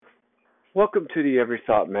Welcome to the Every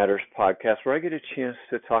Thought Matters podcast, where I get a chance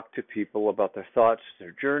to talk to people about their thoughts,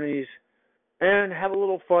 their journeys, and have a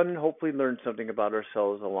little fun and hopefully learn something about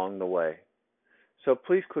ourselves along the way. So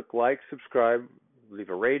please click like, subscribe, leave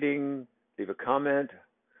a rating, leave a comment,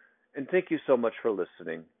 and thank you so much for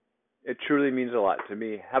listening. It truly means a lot to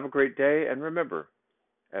me. Have a great day, and remember,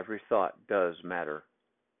 every thought does matter.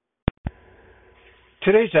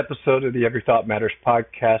 Today's episode of the Every Thought Matters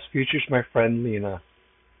podcast features my friend Lena.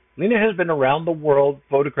 Lena has been around the world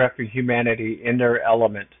photographing humanity in their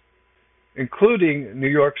element, including New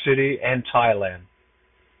York City and Thailand.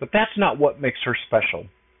 But that's not what makes her special.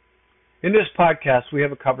 In this podcast, we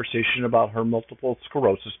have a conversation about her multiple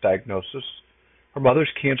sclerosis diagnosis, her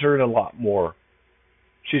mother's cancer, and a lot more.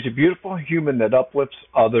 She's a beautiful human that uplifts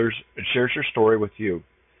others and shares her story with you.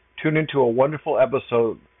 Tune into a wonderful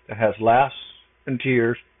episode that has laughs and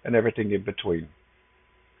tears and everything in between.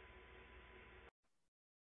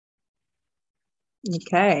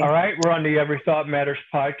 Okay. All right, we're on the Every Thought Matters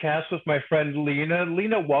podcast with my friend Lena.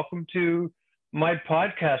 Lena, welcome to my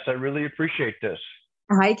podcast. I really appreciate this.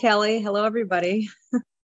 Hi, Kelly. Hello, everybody.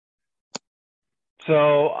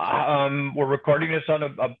 So we're recording this on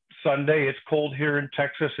a Sunday. It's cold here in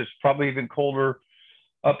Texas. It's probably even colder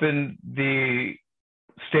up in the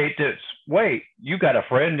state that's, wait, you got a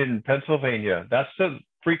friend in Pennsylvania. That's the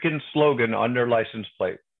freaking slogan on their license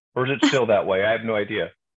plate. Or is it still that way? I have no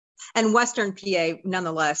idea. And Western PA,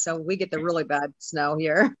 nonetheless. So we get the really bad snow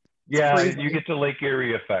here. Yeah, you get the Lake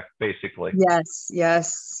Erie effect, basically.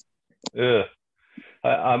 Yes. Ugh.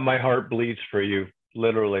 My heart bleeds for you,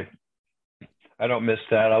 literally. I don't miss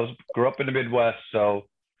that. Grew up in the Midwest, so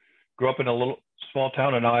grew up in a little small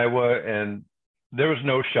town in Iowa, and there was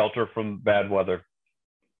no shelter from bad weather.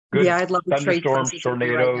 Good I'd love to trade thunderstorms,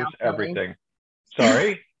 tornadoes, right now, everything.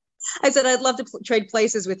 Sorry? I said I'd love to trade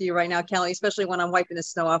places with you right now, Kelly, especially when I'm wiping the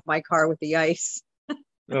snow off my car with the ice.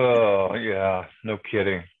 Oh, yeah, no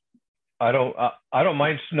kidding. I don't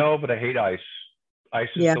mind snow, but I hate ice. Ice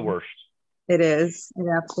is the worst. It is. It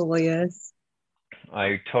absolutely is.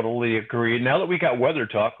 I totally agree. Now that we got weather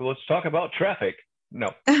talk, let's talk about traffic.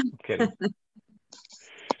 No, I'm kidding.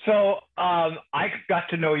 So I got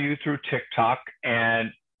to know you through TikTok,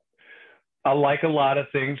 and I like a lot of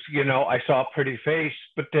things. You know, I saw a pretty face,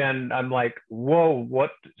 but then I'm like, whoa, what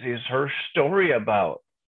is her story about?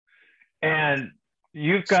 And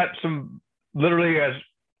you've got some literally, as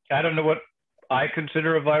I don't know what I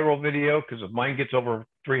consider a viral video, because if mine gets over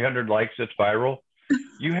 300 likes, it's viral.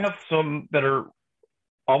 You have some that are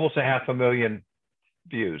almost 500,000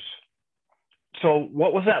 views. So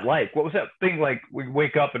what was that like? What was that thing like? We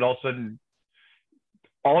wake up and all of a sudden,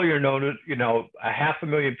 all your notice,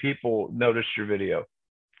 500,000 people noticed your video.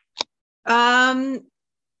 I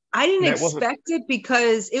didn't expect it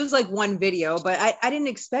because it was like one video, but I didn't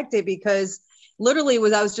expect it because literally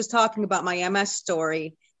I was just talking about my MS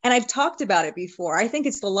story, and I've talked about it before. I think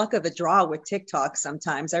it's the luck of the draw with TikTok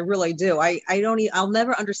sometimes. I really do. I'll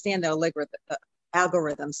never understand the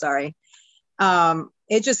algorithm. Sorry.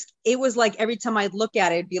 It was like every time I'd look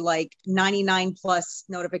at it, it'd be like 99 plus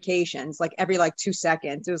notifications, like every 2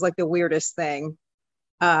 seconds. It was like the weirdest thing.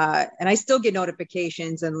 And I still get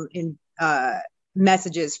notifications and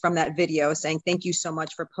messages from that video saying, thank you so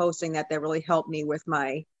much for posting that. That really helped me with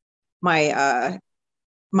my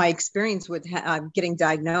experience with getting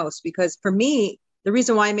diagnosed. Because for me, the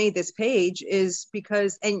reason why I made this page is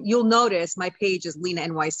because, and you'll notice my page is Lena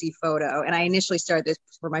NYC Photo. And I initially started this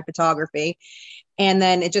for my photography. And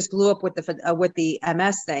then it just blew up with the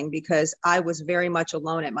MS thing, because I was very much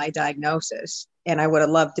alone at my diagnosis. And I would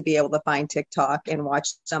have loved to be able to find TikTok and watch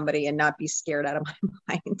somebody and not be scared out of my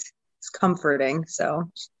mind. It's comforting.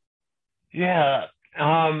 So. Yeah.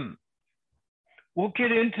 We'll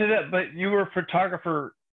get into that, but you were a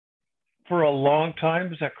photographer for a long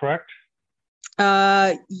time. Is that correct?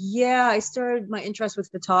 Yeah, I started my interest with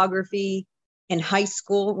photography in high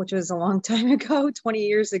school, which was a long time ago, 20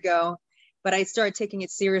 years ago. But I started taking it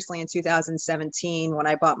seriously in 2017 when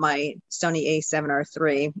I bought my Sony A7R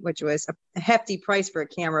III, which was a hefty price for a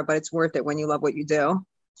camera, but it's worth it when you love what you do.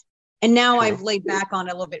 And now I've laid back on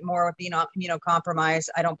it a little bit more with being immunocompromised.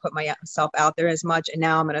 I don't put myself out there as much. And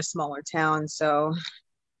now I'm in a smaller town. So,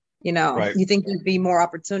 You think there'd be more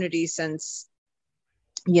opportunities since,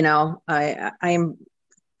 I am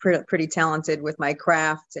pretty talented with my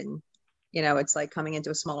craft, and it's like coming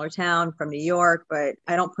into a smaller town from New York, but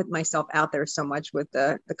I don't put myself out there so much with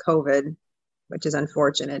the COVID, which is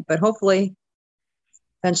unfortunate. But hopefully,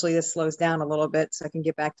 eventually this slows down a little bit so I can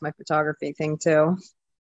get back to my photography thing too.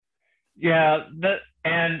 Yeah.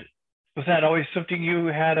 And was that always something you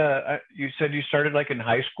had you said you started like in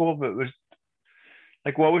high school, but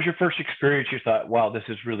Like, what was your first experience? You thought, wow, this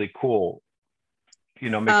is really cool,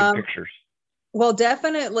 making Um, pictures. well,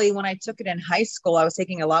 definitely when I took it in high school, I was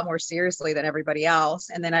taking it a lot more seriously than everybody else.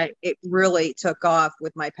 And then it really took off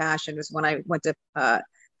with my passion was when I went to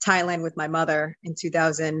Thailand with my mother in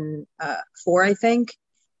 2004, I think.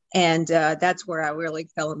 And that's where I really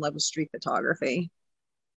fell in love with street photography.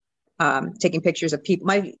 Taking pictures of people.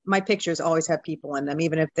 My pictures always have people in them,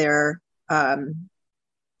 um,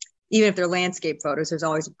 even if they're landscape photos. There's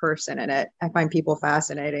always a person in it. I find people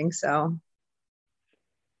fascinating. So,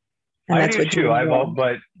 and I that's do what drew too. me in.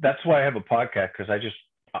 But that's why I have a podcast, because I just,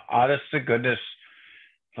 honest to goodness,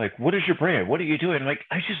 like, what is your brand? What are you doing? Like,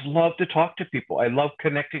 I just love to talk to people. I love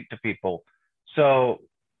connecting to people. So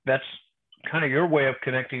that's kind of your way of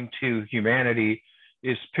connecting to humanity,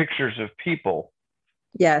 is pictures of people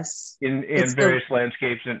Yes, in it's the. various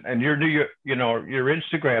landscapes. And your your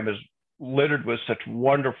Instagram is littered with such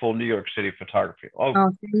wonderful New York City photography. Oh,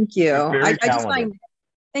 Oh, thank you. you're very I just talented. find.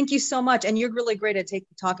 Thank you so much, and you're really great at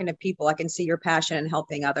talking to people. I can see your passion in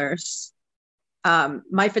helping others.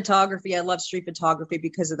 My photography, I love street photography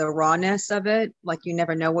because of the rawness of it. Like you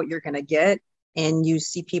never know what you're going to get. And you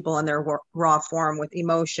see people in their raw form with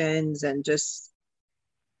emotions and just,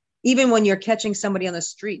 even when you're catching somebody on the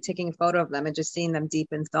street, taking a photo of them and just seeing them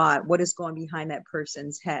deep in thought, what is going behind that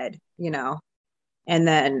person's head, And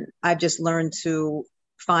then I've just learned to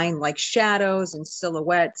find like shadows and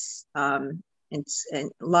silhouettes. And a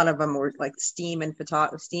lot of them were like steam and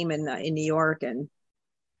steam in New York. And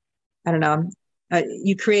I don't know,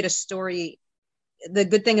 you create a story. The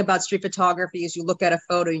good thing about street photography is you look at a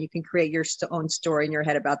photo, you can create your own story in your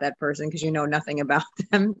head about that person because you know nothing about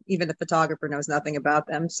them. Even the photographer knows nothing about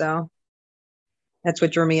them. So that's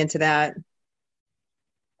what drew me into that.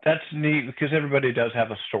 That's neat, because everybody does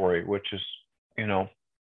have a story, which is, you know,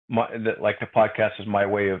 like the podcast is my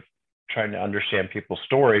way of trying to understand people's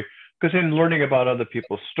story. Because in learning about other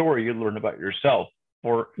people's story, you learn about yourself.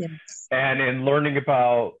 Yes. And in learning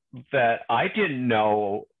about that, I didn't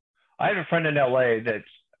know. I have a friend in LA that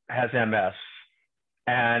has MS,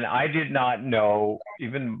 and I did not know,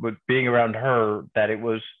 even with being around her, that it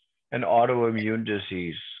was an autoimmune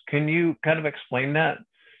disease. Can you kind of explain that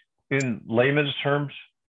in layman's terms?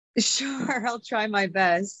 Sure, I'll try my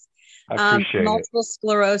best. I appreciate it. Multiple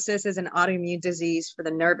sclerosis is an autoimmune disease for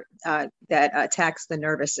the nerve that attacks the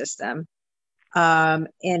nervous system. And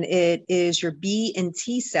it is your B and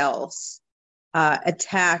T cells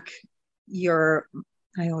attack your,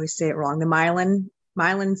 I always say it wrong, the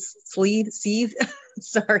myelin sleeve.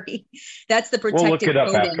 Sorry. That's the We'll look protective it up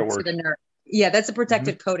coating to afterwards. the nerve. Yeah, that's a Hmm.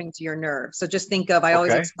 protective coating to your nerve. So just think of, I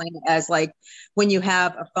always Okay. explain it as like when you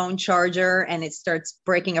have a phone charger and it starts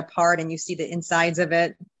breaking apart and you see the insides of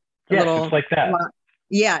it, the Yes, it's little, like that.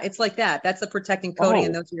 yeah, it's like that. That's the protecting coating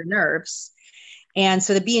and Oh, those are your nerves. And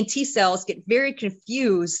so the B and T cells get very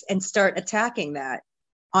confused and start attacking that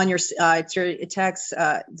on your, it attacks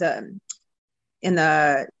in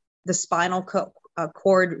the spinal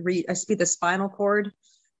cord, I speak the spinal cord.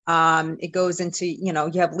 It goes into, you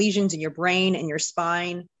have lesions in your brain and your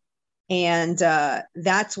spine. And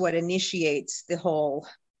that's what initiates the whole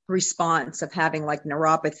response of having like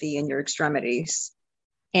neuropathy in your extremities.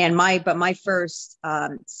 And my first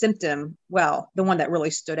symptom, well, the one that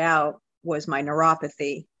really stood out was my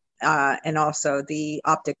neuropathy and also the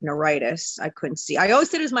optic neuritis. I couldn't see. I always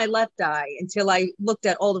said it was my left eye until I looked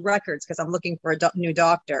at old records because I'm looking for a new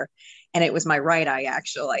doctor. And it was my right eye,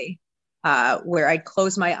 actually, where I'd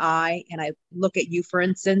close my eye and I look at you, for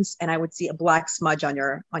instance, and I would see a black smudge on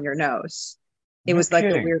your nose. It no was like the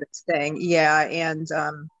kidding. weirdest thing. Yeah.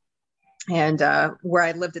 And where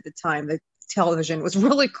I lived at the time, the television was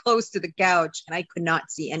really close to the couch and I could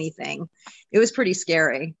not see anything. It was pretty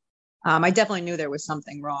scary. I definitely knew there was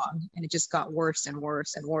something wrong and it just got worse and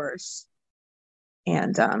worse and worse.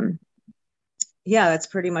 And yeah, that's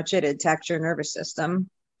pretty much it. It attacks your nervous system.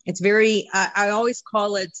 It's very, I always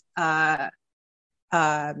call it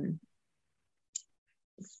um,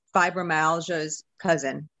 fibromyalgia's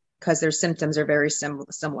cousin because their symptoms are very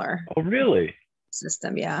similar. Oh, really?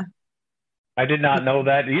 System, yeah. I did not know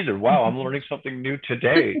that either. Wow, I'm learning something new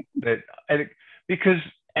today. Because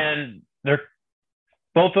and they're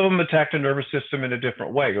both of them attack the nervous system in a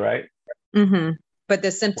different way, right? Mm-hmm. But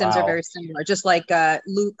the symptoms are Wow. very similar, just like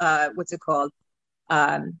what's it called?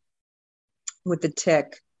 Um, with the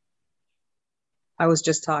tick. I was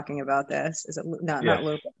just talking about this. Is it no, Yes. not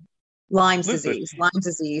lupus? Lyme's Lupus. disease. Lyme's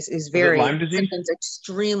disease is Was it Lyme very disease? symptoms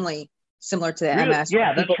extremely similar to the Really? MS.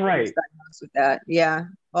 Yeah, People that's get right. misdiagnosed with that. Yeah,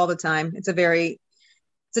 all the time. It's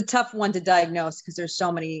a tough one to diagnose because there's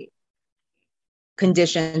so many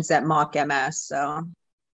conditions that mock MS. So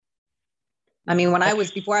I mean,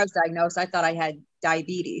 before I was diagnosed, I thought I had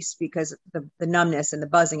diabetes because the numbness and the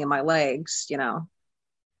buzzing in my legs, you know.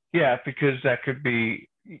 Yeah, because that could be,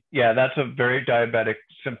 yeah, that's a very diabetic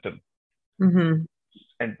symptom. Mm-hmm.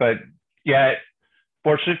 But yeah,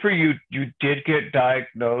 fortunately for you, you did get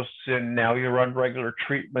diagnosed and now you're on regular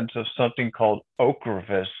treatments of something called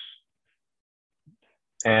Ocrevus.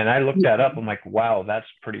 And I looked that up. I'm like, wow, that's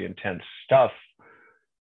pretty intense stuff.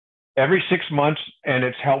 Every 6 months, and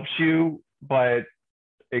it helps you, but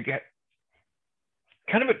it get,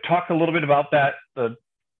 kind of talk a little bit about that, the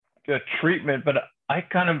treatment, but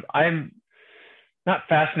I'm not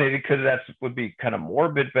fascinated because that would be kind of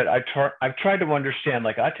morbid, but I've tried to understand.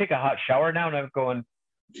 Like, I take a hot shower now and I'm going,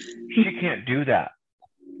 she can't do that.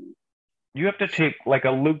 You have to take like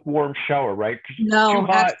a lukewarm shower, right? No, Too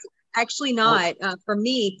hot. actually not. For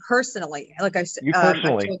me personally, like I You I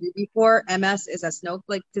personally. told you before, MS is a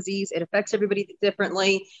snowflake disease. It affects everybody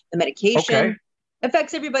differently. The medication Okay.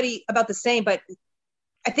 affects everybody about the same, but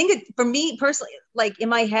I think for me personally, like in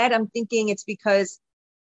my head, I'm thinking it's because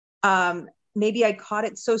maybe I caught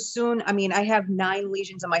it so soon. I mean, I have 9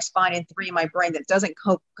 lesions in my spine and 3 in my brain that doesn't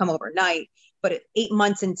come overnight. But at 8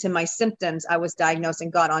 months into my symptoms, I was diagnosed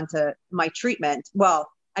and got onto my treatment. Well,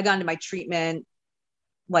 I got into my treatment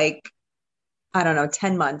like, I don't know,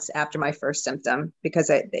 10 months after my first symptom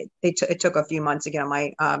because it took a few months to get on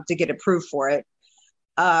my to get approved for it.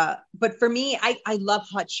 But for me, I love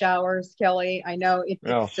hot showers, Kelly. I know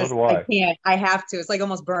No, it's so just, do I I. can't, I have to. It's like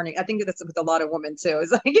almost burning. I think that's with a lot of women too.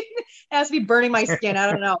 It's like, it has to be burning my skin.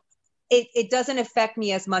 I don't know. It doesn't affect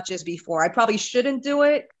me as much as before. I probably shouldn't do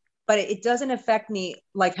it, but it doesn't affect me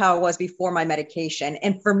like how it was before my medication.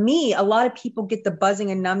 And for me, a lot of people get the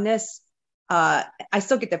buzzing and numbness. I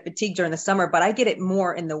still get the fatigue during the summer, but I get it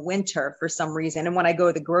more in the winter for some reason. And when I go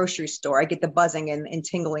to the grocery store, I get the buzzing and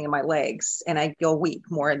tingling in my legs, and I feel weak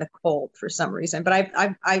more in the cold for some reason. But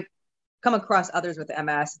I've come across others with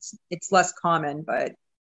MS. It's less common, but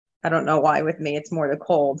I don't know why with me. It's more the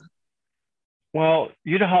cold. Well,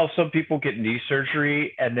 you know how some people get knee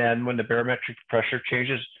surgery, and then when the barometric pressure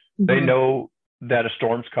changes, they Mm-hmm. know that a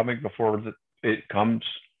storm's coming before it comes.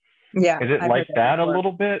 Yeah, Is it I've heard like that that a before.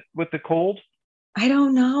 little bit with the cold? I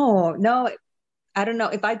don't know. No, I don't know.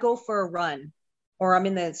 If I go for a run or I'm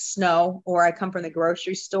in the snow or I come from the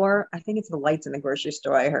grocery store, I think it's the lights in the grocery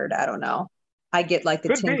store. I heard. I don't know. I get like the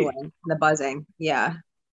Could be. tingling and the buzzing. Yeah.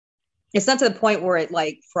 It's not to the point where it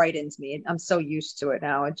like frightens me. I'm so used to it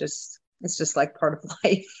now. It's just like part of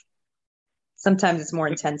life. Sometimes it's more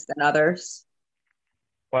intense than others.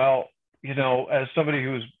 Well, as somebody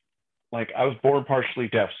who's like, I was born partially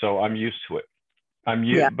deaf, so I'm used to it.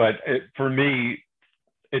 Yeah. But for me,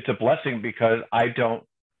 it's a blessing because I don't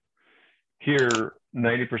hear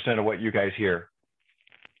 90% of what you guys hear,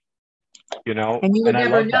 And you would and I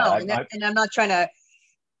never love that. know. And I'm not trying to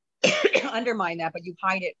undermine that, but you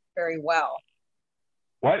hide it very well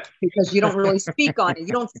What? because you don't really speak on it.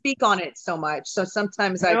 You don't speak on it so much. So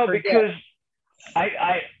sometimes I No, forget. because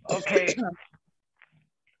okay,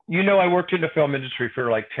 I worked in the film industry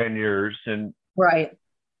for like 10 years, Right.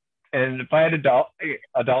 and if I had a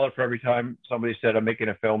dollar for every time somebody said I'm making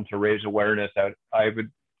a film to raise awareness, I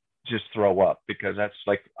would just throw up because that's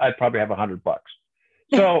like, I'd probably have $100.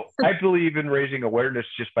 So I believe in raising awareness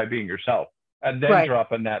just by being yourself, and then Right.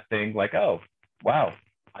 dropping that thing like, oh, wow,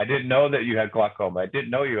 I didn't know that you had glaucoma. I didn't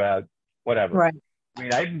know you had whatever. Right. I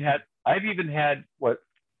mean, I've even had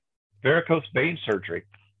varicose vein surgery.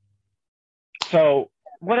 So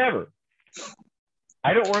whatever.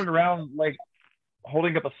 I don't run around like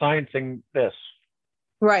holding up a sign saying this.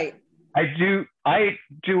 Right. I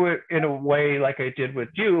do it in a way like I did with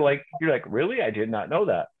you. Like, you're like, really? I did not know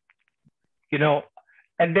that. You know,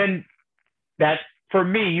 and then that, for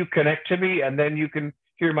me, you connect to me, and then you can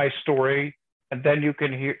hear my story, and then you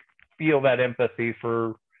can feel that empathy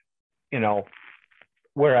for, you know,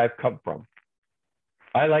 where I've come from.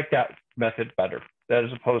 I like that method better,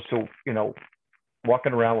 as opposed to,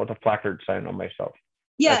 walking around with a placard sign on myself.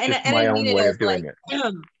 Yeah. That's And just I my didn't mean own it way as of like, doing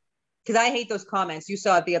it. because I hate those comments. You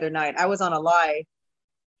saw it the other night. I was on a live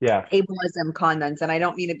Yeah. ableism comments, and I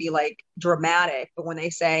don't mean to be like dramatic, but when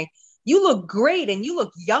they say, you look great and you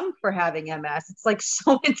look young for having MS, it's like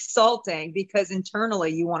so insulting because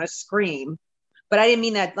internally you want to scream. But I didn't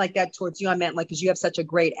mean that like that towards you. I meant like, because you have such a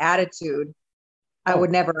great attitude, I Oh,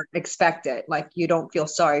 would never expect it. Like you don't feel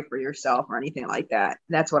sorry for yourself or anything like that.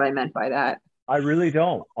 That's what I meant by that. I really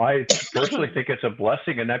don't. I personally think it's a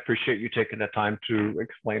blessing, and I appreciate you taking the time to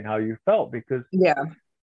explain how you felt, because Yeah.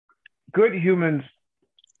 good humans,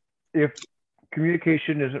 if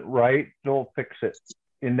communication isn't right, they'll fix it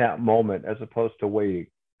in that moment as opposed to waiting.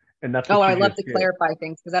 And that's Oh, what I you love just to did. clarify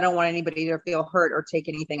things because I don't want anybody to feel hurt or take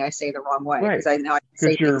anything I say the wrong way, Right. because I know I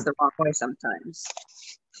say Because things the wrong way sometimes.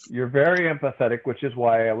 you're very empathetic, which is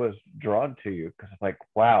why I was drawn to you, because it's like,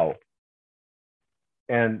 wow.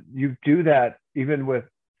 And you do that even with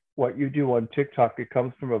what you do on TikTok. It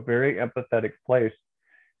comes from a very empathetic place,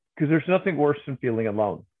 because there's nothing worse than feeling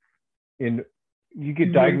alone. In You get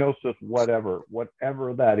Hmm. diagnosed with whatever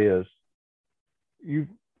that is, you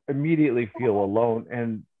immediately feel alone.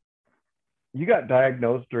 And you got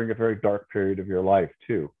diagnosed during a very dark period of your life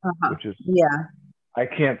too, Uh-huh. which is, Yeah. I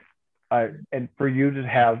can't, and for you to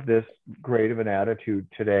have this great of an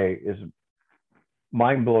attitude today is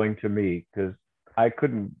mind blowing to me, because I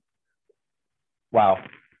couldn't, wow,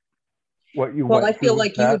 what you Well, I went through feel with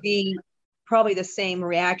like you would that. be probably the same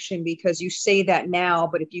reaction because you say that now,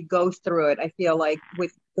 but if you go through it, I feel like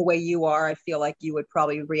with the way you are, I feel like you would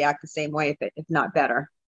probably react the same way, if not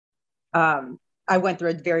better. Um, I went through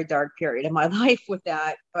a very dark period in my life with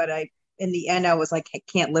that, but in the end, I was like, I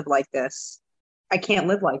can't live like this. I can't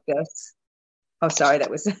live like this. Oh, sorry, that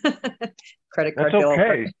was credit That's card bill.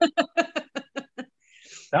 okay.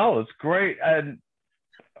 No, it's great. And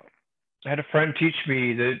I had a friend teach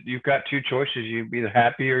me that you've got two choices: you be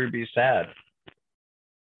happy or you be sad,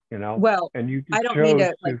 Well, and you I just don't mean chose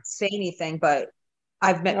to like to. say anything, but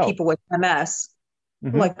I've met No. people with MS,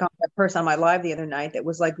 Mm-hmm. like that person on my live the other night that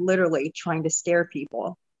was like literally trying to scare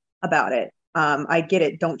people about it. I get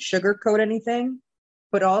it, don't sugarcoat anything,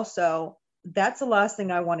 but also that's the last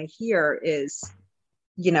thing I want to hear is,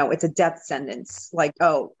 it's a death sentence. Like,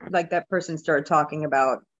 oh, like that person started talking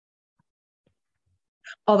about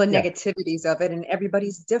all the Yeah. negativities of it, and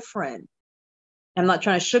everybody's different. I'm not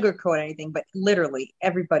trying to sugarcoat anything, but literally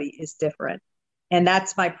everybody is different. And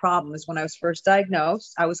that's my problem is when I was first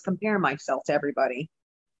diagnosed, I was comparing myself to everybody.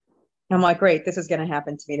 I'm like, great, this is going to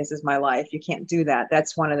happen to me. This is my life. You can't do that.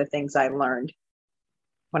 That's one of the things I learned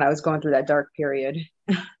when I was going through that dark period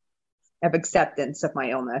of acceptance of my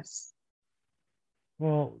illness.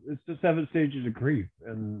 Well, it's the seven stages of grief,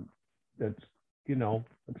 and that's,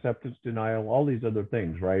 acceptance, denial, all these other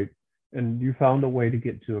things, right? And you found a way to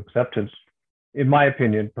get to acceptance, in my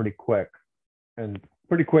opinion, pretty quick. And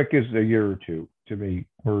pretty quick is a year or two to me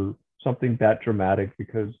for something that dramatic,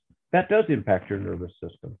 because that does impact your nervous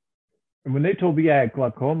system. And when they told me I had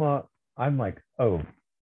glaucoma, I'm like, oh,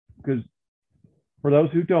 because for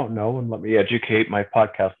those who don't know, and let me educate my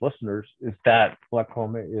podcast listeners, is that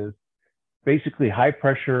glaucoma is basically high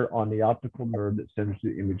pressure on the optical nerve that sends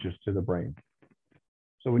the images to the brain.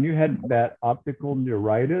 So when you had that optical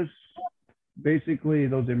neuritis, basically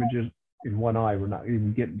those images in one eye were not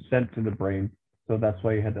even getting sent to the brain. So that's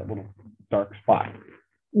why you had that little dark spot.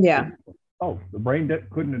 Yeah. Oh, the brain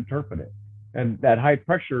couldn't interpret it. And that high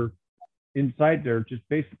pressure inside there just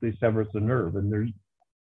basically severs the nerve. And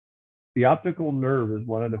the optical nerve is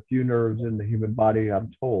one of the few nerves in the human body,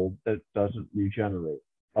 I'm told, that doesn't regenerate.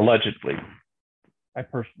 Allegedly. I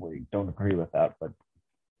personally don't agree with that, but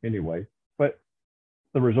anyway. But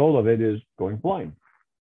the result of it is going blind.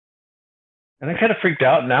 And I kind of freaked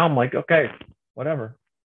out. Now I'm like, okay, whatever.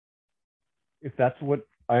 If that's what's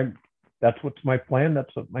my plan.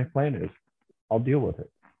 That's what my plan is. I'll deal with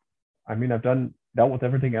it. I mean, dealt with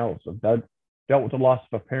everything else. Dealt with the loss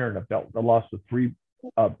of a parent. I've dealt with the loss of three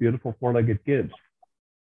beautiful four-legged kids.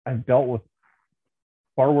 I've dealt with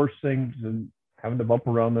far worse things than having to bump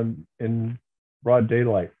around them in broad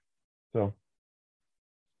daylight. So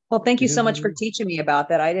Well, thank you it is so what much it for is. teaching me about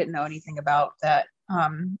that. I didn't know anything about that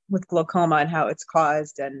with glaucoma and how it's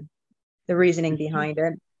caused and the reasoning It's just, behind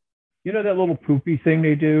it. that little poopy thing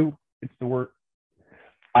they do. It's the word.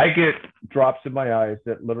 I get drops in my eyes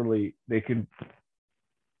that literally they can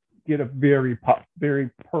get a very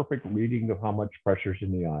perfect reading of how much pressure's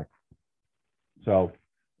in the eye. So,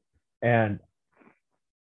 and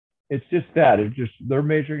it's just that they're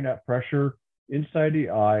measuring that pressure inside the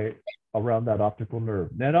eye around that optical nerve.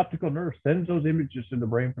 That optical nerve sends those images to the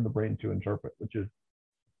brain for the brain to interpret, which is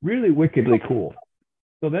really wickedly cool.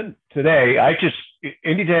 So then today,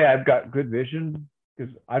 any day I've got good vision,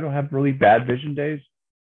 because I don't have really bad vision days,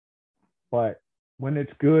 but when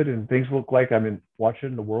it's good and things look like I'm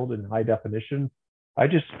watching the world in high definition, I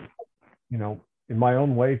just, in my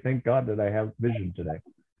own way, thank God that I have vision today.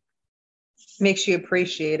 Makes you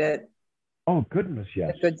appreciate it. Oh, goodness, The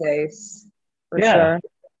yes. good days, for Yeah. sure.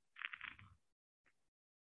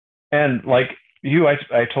 And like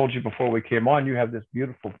I told you before we came on, you have this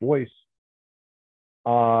beautiful voice.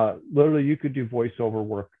 Literally, you could do voiceover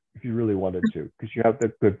work if you really wanted to, because you have the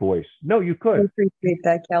good voice. No, you I could. appreciate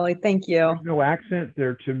that, Kelly. Thank you. There's no accent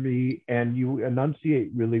there to me, and you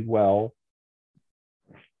enunciate really well.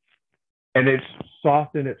 and it's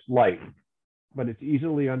soft and it's light, but it's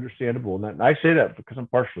easily understandable. And I say that because I'm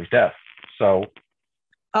partially deaf. So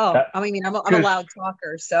Oh, that, I mean, I'm a loud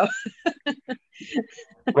talker, so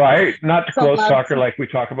right, not the so close loud. talker like we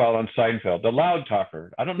talk about on Seinfeld, the loud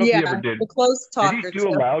talker. I don't know if he ever Yeah, did. the close Did he talker do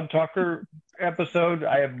a too. loud talker episode?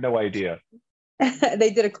 I have no idea.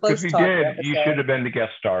 They did a Because close if he talker did, you should episode. have been the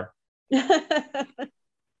guest star.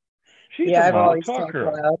 She's a Yeah, I've loud always talked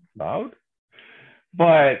talker. loud. Loud?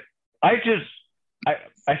 But I just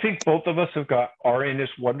I think both of us are in this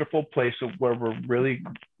wonderful place of where we're really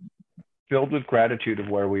filled with gratitude of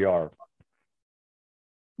where we are.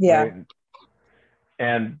 Yeah. Right.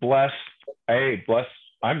 And blessed, hey, blessed,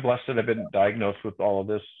 I'm blessed that I've been diagnosed with all of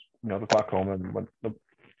this, the glaucoma and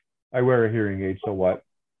I wear a hearing aid, so what?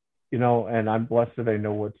 And I'm blessed that I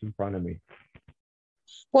know what's in front of me.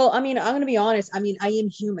 Well, I mean, I'm going to be honest. I mean, I am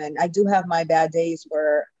human. I do have my bad days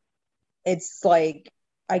where it's like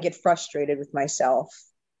I get frustrated with myself,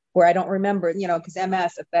 where I don't remember, because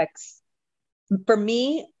MS affects, for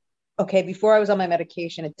me, okay, before I was on my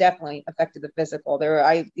medication, it definitely affected the physical.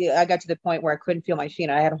 I got to the point where I couldn't feel my feet.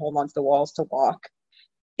 I had to hold onto the walls to walk.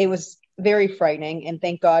 It was very frightening, and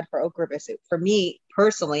thank God for Ocrevus. For me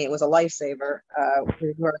personally, it was a lifesaver with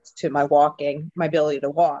regards to my walking, my ability to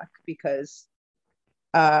walk, because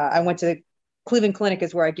I went to Cleveland Clinic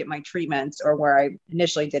is where I get my treatments, or where I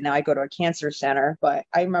initially did. Now I go to a cancer center, but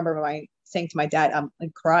I remember saying to my dad, I'm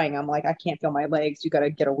like, crying. I'm like, I can't feel my legs. You got to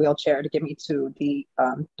get a wheelchair to get me to the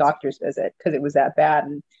doctor's visit, because it was that bad.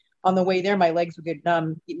 And on the way there, my legs would get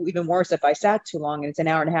numb. Even worse if I sat too long, and it's an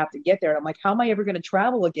hour and a half to get there. And I'm like, how am I ever going to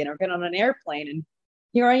travel again or get on an airplane? And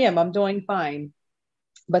here I am. I'm doing fine.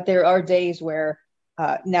 But there are days where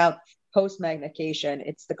now post medication,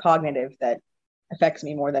 it's the cognitive that affects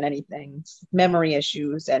me more than anything. It's memory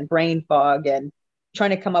issues and brain fog, and trying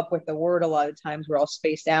to come up with the word a lot of times where I'll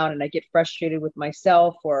space out and I get frustrated with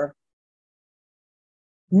myself, or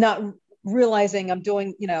not realizing I'm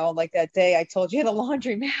doing, like that day I told you, the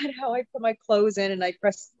laundromat, how I put my clothes in and I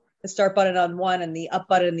press the start button on one and the up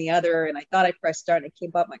button on the other. And I thought I pressed start and it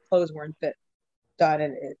came up, my clothes weren't done.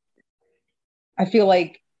 And I feel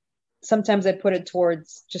like sometimes I put it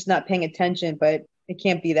towards just not paying attention, but it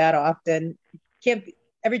can't be that often. Can't be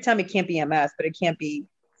every time. It can't be MS, but it can't be,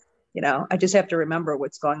 I just have to remember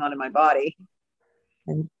what's going on in my body,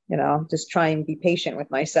 and, just try and be patient with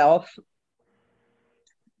myself.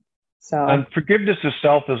 So, And forgiveness of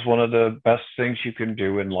self is one of the best things you can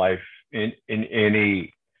do in life, in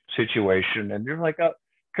any situation. And you're like,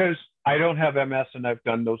 because I don't have MS and I've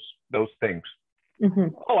done those things. mm-hmm.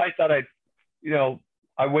 Oh, I thought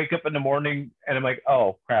I wake up in the morning and I'm like,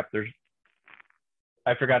 oh crap,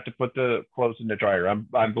 I forgot to put the clothes in the dryer.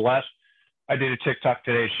 I'm blessed. I did a TikTok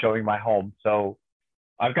today showing my home. So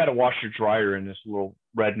I've got a washer dryer in this little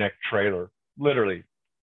redneck trailer, literally.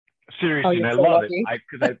 Seriously, and I so love lucky. it.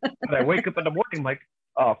 Because I wake up in the morning, I'm like,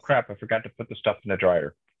 oh crap, I forgot to put the stuff in the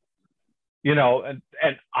dryer. And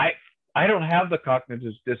I don't have the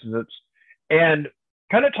cognitive dissonance. And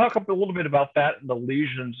kind of talk up a little bit about that and the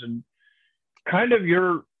lesions, and kind of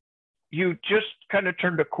you just kind of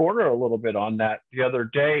turned a corner a little bit on that the other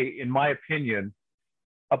day, in my opinion,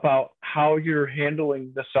 about how you're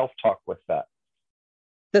handling the self-talk with that.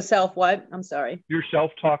 The self what? I'm sorry. Your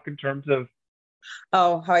self-talk in terms of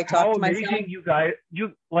how I talk to amazing myself.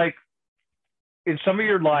 You like in some of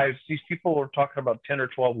your lives, these people are talking about 10 or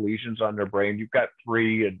 12 lesions on their brain. You've got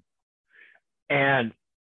 3, and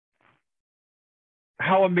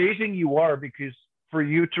how amazing you are, because for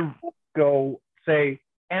you to go say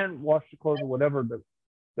and wash the clothes or whatever,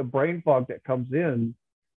 the brain fog that comes in,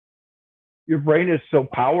 your brain is so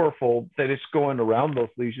powerful that it's going around those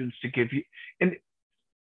lesions to give you, and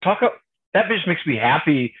that just makes me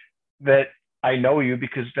happy that I know you,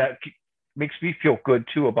 because that makes me feel good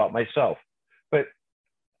too about myself. But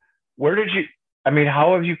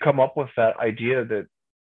how have you come up with that idea that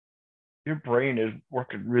your brain is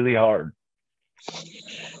working really hard?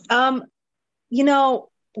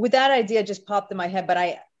 With that idea just popped in my head, but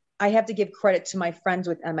I have to give credit to my friends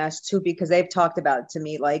with MS too, because they've talked about it to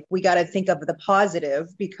me. Like, we got to think of the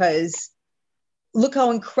positive, because look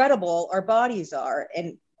how incredible our bodies are,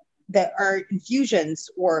 and that our infusions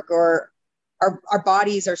work, or our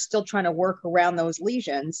bodies are still trying to work around those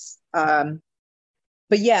lesions.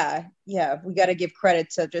 But yeah, we got to give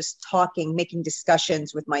credit to just talking, making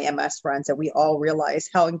discussions with my MS friends, that we all realize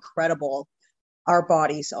how incredible our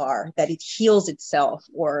bodies are, that it heals itself.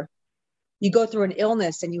 Or you go through an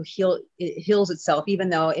illness and it heals itself, even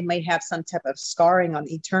though it may have some type of scarring on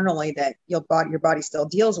eternally that your body still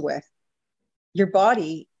deals with. Your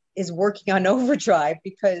body is working on overdrive,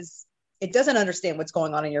 because it doesn't understand what's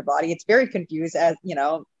going on in your body. It's very confused, as you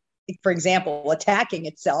know, for example, attacking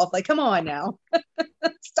itself. Like, come on now,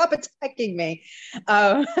 stop attacking me.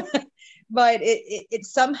 Um, but it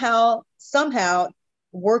somehow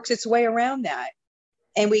works its way around that,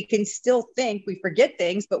 and we can still think. We forget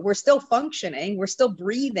things, but we're still functioning. We're still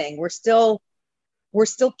breathing. We're still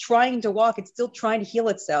trying to walk. It's still trying to heal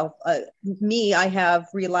itself. I have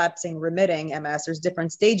relapsing remitting MS. There's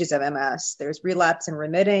different stages of MS. There's relapse and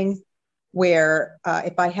remitting, where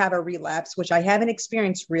if I have a relapse, which I haven't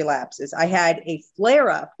experienced relapses, I had a flare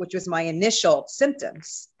up, which was my initial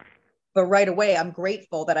symptoms. But right away, I'm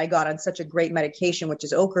grateful that I got on such a great medication, which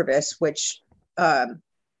is Ocrevus, which has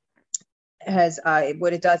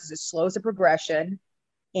what it does is it slows the progression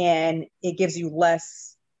and it gives you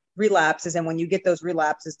less relapses. And when you get those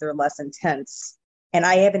relapses, they're less intense. And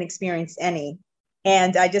I haven't experienced any.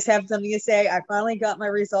 And I just have something to say. I finally got my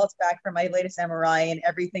results back from my latest MRI, and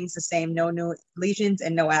everything's the same. No new lesions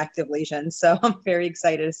and no active lesions. So I'm very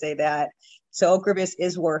excited to say that. So Ocrevus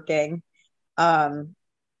is working. And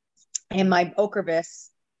my Ocrevus,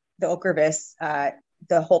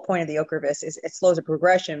 the whole point of the Ocrevus is it slows the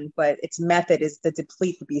progression, but its method is to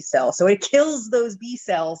deplete the B cells. So it kills those B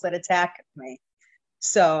cells that attack me.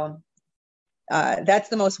 So that's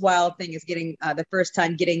the most wild thing, is getting the first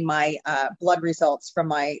time getting my blood results from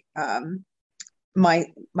my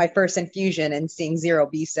first infusion and seeing 0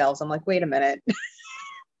 B cells. I'm like, wait a minute,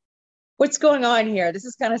 what's going on here? This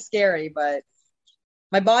is kind of scary, but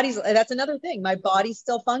that's another thing. My body's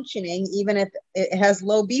still functioning, even if it has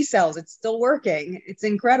low B cells, it's still working. It's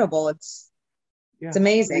incredible. It's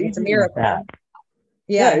amazing. It's a miracle.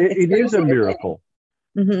 Yeah, it is a miracle.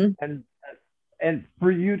 Mm-hmm. And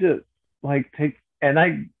for you to take, and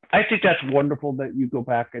I think that's wonderful that you go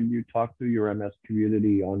back and you talk to your MS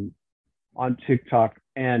community on TikTok,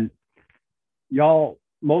 and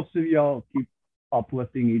most of y'all keep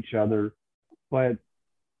uplifting each other, but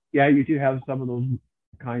yeah, you do have some of those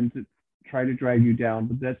kinds that try to drag you down,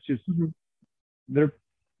 but that's just, they're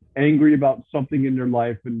angry about something in their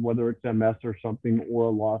life, and whether it's MS or something, or a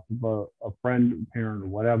loss of a friend, parent, or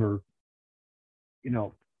whatever.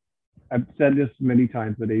 I've said this many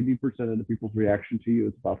times, that 80% of the people's reaction to you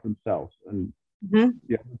is about themselves. And the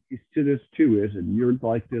piece to this too is, and you're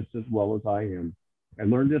like this as well as I am. I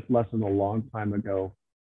learned this lesson a long time ago.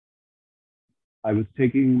 I was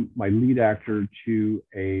taking my lead actor to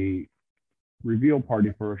a reveal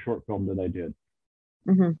party for a short film that I did.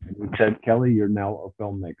 And he said, Kelly, you're now a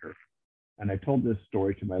filmmaker. And I told this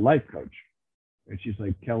story to my life coach. And she's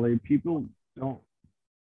like, Kelly, people don't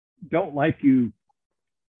like you.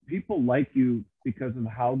 People like you because of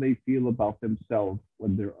how they feel about themselves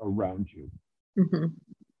when they're around you.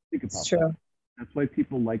 Think about that. That's why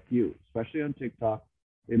people like you, especially on TikTok.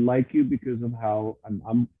 They like you because of how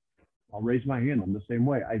I'll raise my hand. I'm the same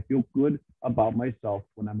way. I feel good about myself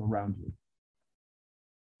when I'm around you.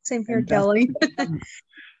 Same here, Kelly.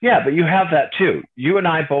 Yeah, but you have that too. You and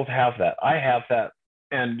I both have that. I have that.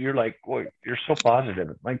 And you're like, boy, you're so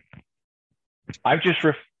positive. Like, I just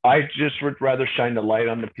would rather shine the light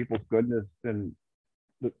on the people's goodness than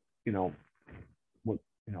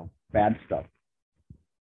bad stuff.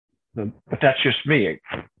 But that's just me.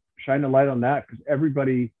 Shine the light on that, because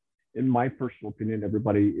everybody, in my personal opinion,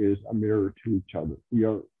 everybody is a mirror to each other.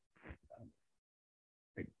 You're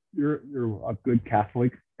a good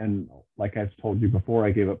Catholic, and like I've told you before,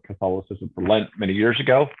 I gave up Catholicism for Lent many years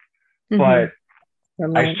ago, but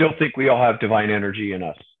I still think we all have divine energy in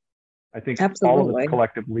us. I think all of us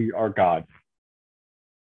collectively are God,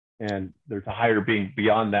 and there's a higher being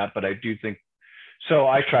beyond that. But I do think, so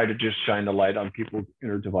I try to just shine the light on people's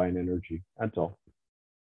inner divine energy. That's all.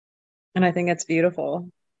 And I think that's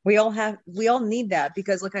beautiful. We all need that,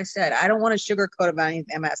 because like I said, I don't want to sugarcoat about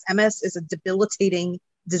MS. MS is a debilitating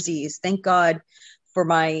disease. Thank God for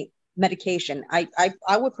my medication. I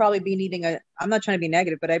would probably be needing I'm not trying to be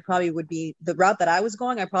negative, but I probably would be, the route that I was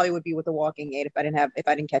going, I probably would be with a walking aid if I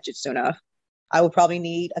didn't catch it soon enough. I would probably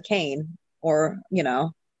need a cane, or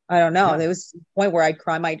I don't know. There was a point where I'd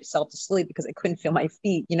cry myself to sleep because I couldn't feel my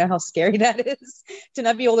feet. You know how scary that is, to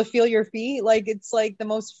not be able to feel your feet? Like, it's like the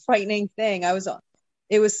most frightening thing. It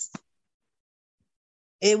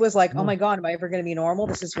was like, oh my God, am I ever going to be normal?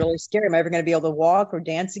 This is really scary. Am I ever going to be able to walk or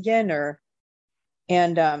dance again?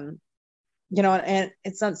 And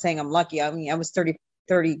it's not saying I'm lucky. I mean, I was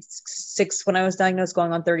 36 when I was diagnosed,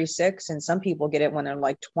 going on 36. And some people get it when they're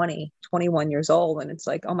like 20, 21 years old. And it's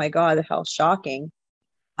like, oh my God, how shocking.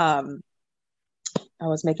 I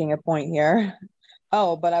was making a point here.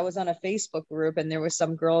 Oh, but I was on a Facebook group, and there was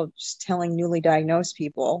some girl just telling newly diagnosed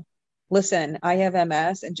people, listen, I have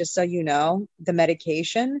MS, and just so you know, the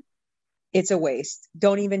medication it's a waste.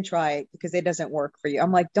 Don't even try it because it doesn't work for you.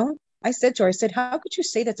 I'm like, don't. I said to her, I said, how could you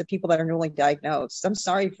say that to people that are newly diagnosed? I'm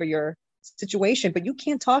sorry for your situation, but you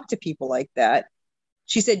can't talk to people like that.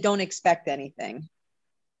 She said, don't expect anything.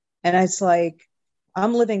 And it's like,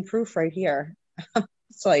 I'm living proof right here.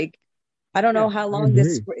 It's like, I don't know how long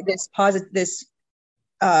this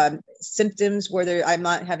symptoms where I'm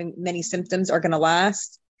not having many symptoms are going to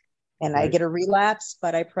last. And I get a relapse,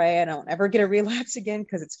 but I pray I don't ever get a relapse again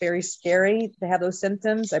because it's very scary to have those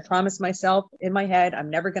symptoms. I promise myself in my head, I'm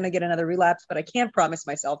never going to get another relapse, but I can't promise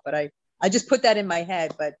myself, but I just put that in my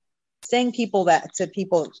head. But saying people that to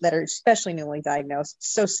people that are especially newly diagnosed,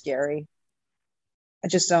 it's so scary. I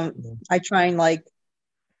just don't, I try and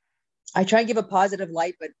give a positive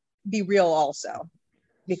light, but be real also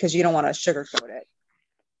because you don't want to sugarcoat it.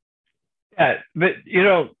 Yeah, but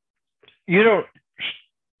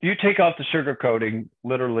you take off the sugarcoating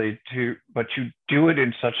literally but you do it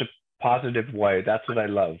in such a positive way. That's what I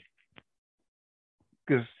love.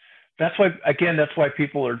 Because that's why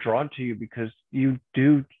people are drawn to you, because you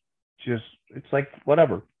do just, it's like,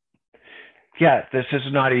 whatever. Yeah, this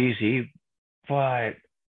is not easy, but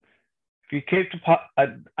if you keep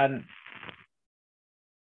and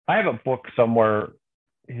I have a book somewhere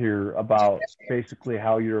here about basically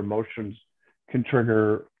how your emotions can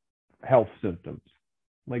trigger health symptoms.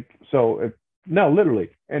 Like, so literally.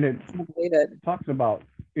 And it talks about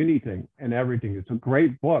anything and everything. It's a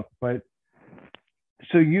great book, but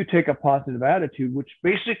so you take a positive attitude, which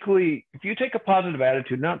basically, if you take a positive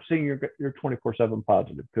attitude, not saying you're 24/7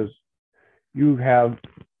 positive, because you have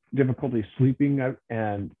difficulty sleeping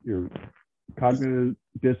and you're cognitive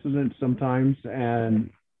dissonance sometimes and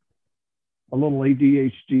a little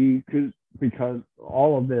ADHD because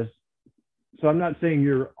all of this. So I'm not saying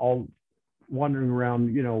you're all wandering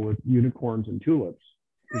around, with unicorns and tulips,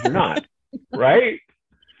 because you're not, right?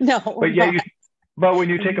 No. But yeah, but when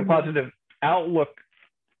you take a positive outlook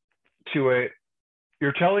to it,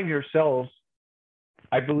 you're telling yourselves,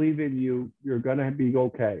 I believe in you. You're gonna be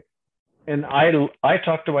okay. And I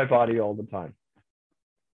talk to my body all the time.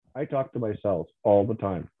 I talk to myself all the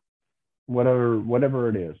time, whatever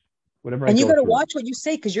it is. And you got to watch what you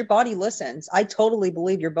say because your body listens. I totally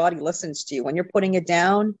believe your body listens to you. When you're putting it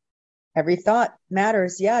down, every thought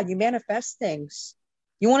matters. Yeah, you manifest things.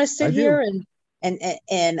 You want to sit here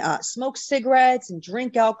and smoke cigarettes and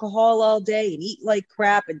drink alcohol all day and eat like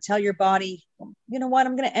crap and tell your body, you know what,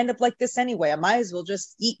 I'm going to end up like this anyway. I might as well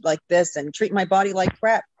just eat like this and treat my body like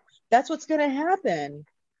crap. That's what's going to happen.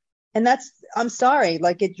 And I'm sorry,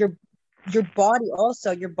 like your body also,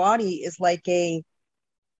 your body is like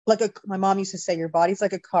my mom used to say, your body's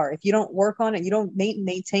like a car. If you don't work on it, you don't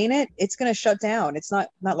maintain it, it's going to shut down. It's not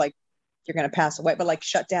like you're going to pass away, but like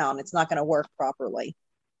shut down. It's not going to work properly.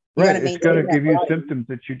 Right. It's going to give you symptoms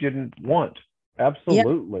that you didn't want.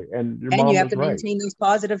 Absolutely. Yeah. And you have to maintain those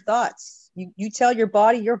positive thoughts. You tell your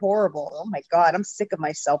body you're horrible. Oh my God, I'm sick of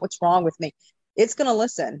myself. What's wrong with me? It's going to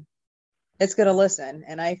listen. It's going to listen.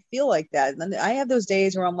 And I feel like that. And I have those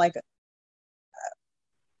days where I'm like,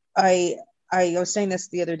 I was saying this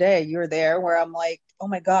the other day, you were there, where I'm like, oh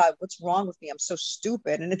my God, what's wrong with me? I'm so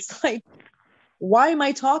stupid. And it's like, why am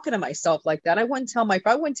I talking to myself like that? I wouldn't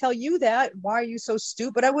tell you that. Why are you so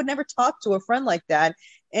stupid? I would never talk to a friend like that.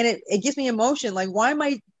 And it gives me emotion. Like, why am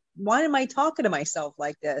I talking to myself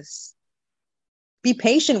like this? Be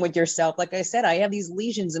patient with yourself. Like I said, I have these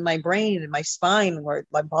lesions in my brain and my spine where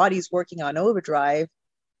my body's working on overdrive.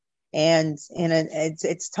 And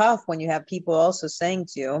it's tough when you have people also saying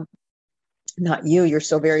to you, not you're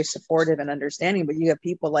so very supportive and understanding, but you have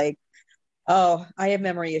people like, oh, I have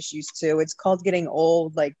memory issues too. It's called getting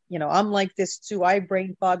old. Like, I'm like this too. I have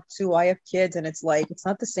brain fog too. I have kids. And it's like, it's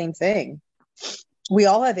not the same thing. We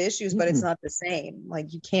all have issues, but it's not the same.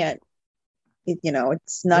 Like, you can't,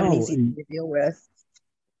 it's not an easy thing to deal with.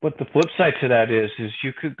 But the flip side to that is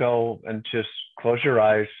you could go and just close your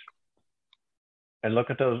eyes and look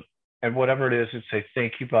at those and whatever it is and say,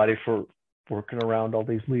 thank you, body, for working around all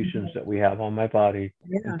these lesions that we have on my body.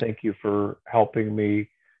 Yeah. And thank you for helping me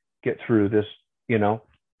get through this,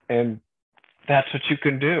 and that's what you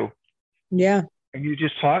can do. Yeah. And you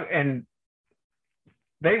just talk, and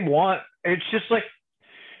it's just like,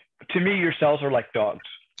 to me, your cells are like dogs.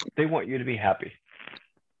 They want you to be happy.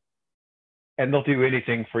 And they'll do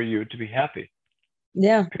anything for you to be happy.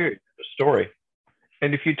 Yeah. Period. The story.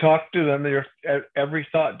 And if you talk to them, every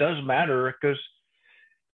thought does matter, because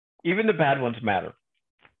even the bad ones matter.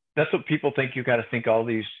 That's what people think. You got to think all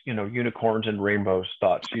these, unicorns and rainbows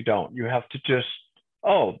thoughts. You don't. You have to just,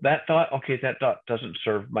 that thought, okay, that thought doesn't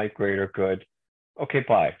serve my greater good. Okay,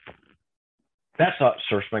 bye. That thought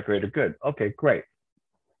serves my greater good. Okay, great.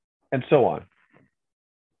 and so on.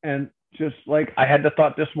 And just like I had the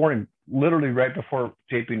thought this morning, literally right before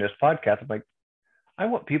taping this podcast, I'm like, I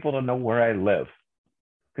want people to know where I live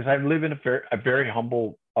because I live in a very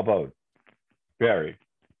humble abode, very.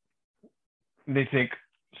 And they think,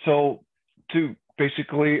 so to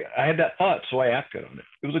basically, I had that thought, so I acted on it.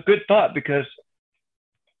 It was a good thought because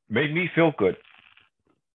it made me feel good.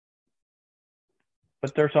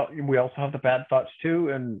 But we also have the bad thoughts too.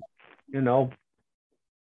 And, you know,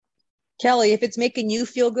 Kelly, if it's making you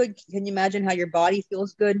feel good, can you imagine how your body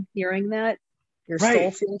feels good hearing that? Your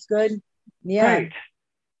soul feels good. Yeah. Right.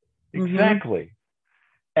 Exactly.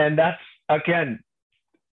 And that's, again,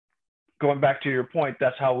 going back to your point,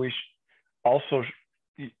 that's how we also,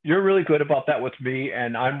 you're really good about that with me,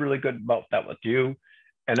 and I'm really good about that with you.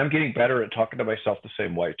 And I'm getting better at talking to myself the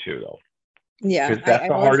same way too, though. Yeah, I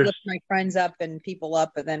always lift my friends up and people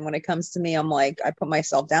up, but then when it comes to me, I'm like, I put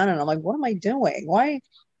myself down, and I'm like, what am I doing? Why?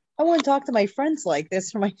 I want to talk to my friends like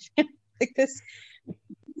this, or my family like this.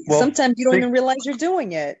 Well, sometimes you don't even realize you're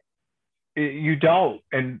doing it. You don't,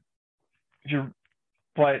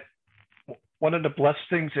 but one of the blessed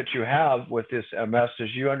things that you have with this MS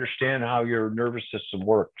is you understand how your nervous system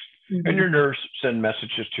works, and your nerves send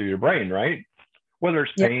messages to your brain, right? Whether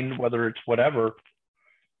it's pain, whether it's whatever.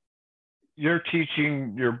 You're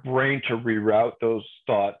teaching your brain to reroute those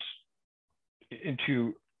thoughts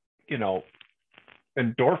into, you know,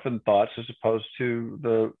 endorphin thoughts as opposed to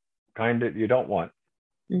the kind that you don't want.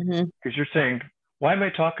 Because you're saying, why am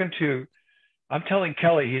I I'm telling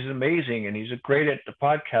Kelly he's amazing and he's great at the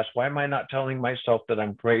podcast. Why am I not telling myself that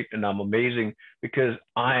I'm great and I'm amazing? Because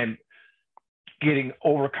I'm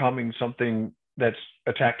overcoming something that's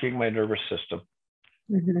attacking my nervous system.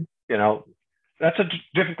 You know, that's a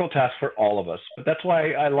difficult task for all of us, but that's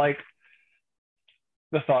why I like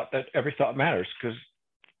the thought that every thought matters, because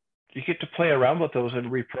you get to play around with those and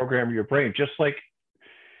reprogram your brain, just like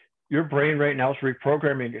your brain right now is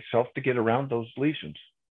reprogramming itself to get around those lesions.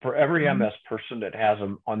 For every MS person that has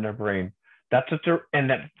them on their brain, and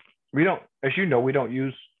that we don't, as you know, we don't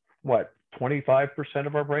use 25%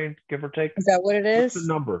 of our brain, give or take. Is that what it is? What's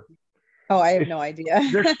the number? Oh, I have no idea.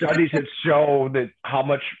 There's studies that show that how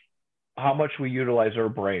much we utilize our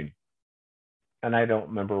brain. And I don't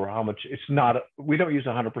remember how much. We don't use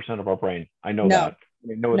 100% of our brain. I know that.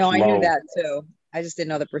 I knew that too. I just didn't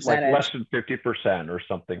know the percentage. Like less than 50% or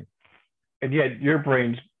something. And yet your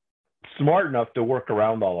brain's smart enough to work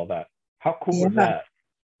around all of that. How cool is that?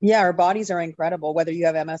 Yeah, our bodies are incredible, whether you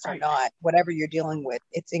have MS or not, whatever you're dealing with.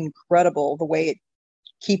 It's incredible the way it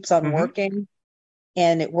keeps on working,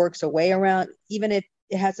 and it works a way around, even if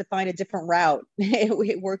it has to find a different route.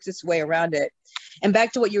 It works its way around it. And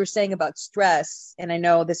back to what you were saying about stress, and I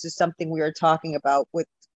know this is something we were talking about, what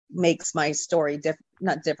makes my story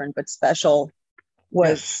not different, but special,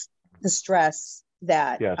 was the stress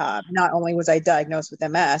that not only was I diagnosed with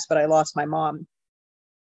MS, but I lost my mom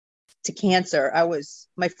to cancer.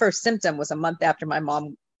 My first symptom was a month after my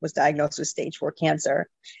mom was diagnosed with stage 4 cancer.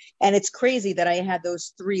 And it's crazy that I had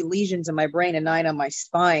those 3 lesions in my brain and 9 on my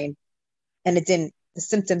spine. And the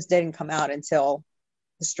symptoms didn't come out until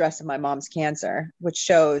the stress of my mom's cancer, which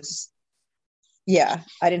shows, I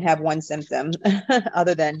didn't have one symptom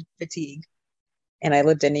other than fatigue. And I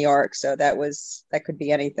lived in New York, so that could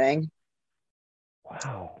be anything.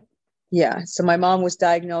 Wow. Yeah. So my mom was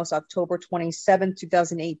diagnosed October 27,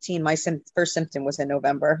 2018. My first symptom was in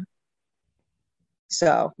November.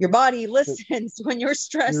 So your body listens when you're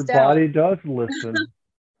stressed out. Your body does listen.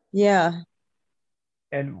 Yeah.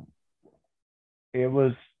 And I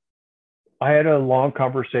had a long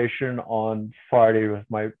conversation on Friday with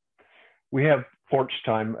we have porch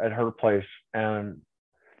time at her place, and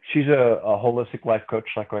she's a holistic life coach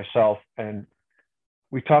like myself. And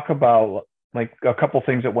we talk about like a couple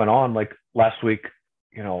things that went on, like last week,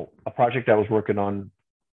 a project I was working on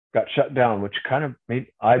got shut down, which kind of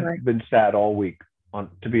I've been sad all week,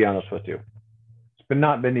 to be honest with you. It's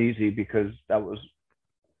not been easy because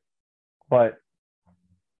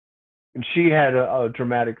and she had a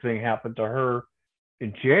dramatic thing happen to her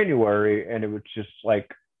in January, and it was just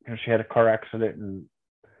like, she had a car accident,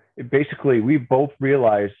 and basically we both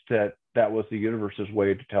realized that was the universe's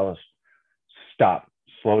way to tell us, stop,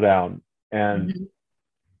 slow down. And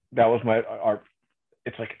that was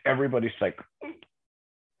it's like everybody's like,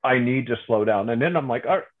 I need to slow down. And then I'm like,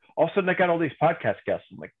 all of a sudden I got all these podcast guests.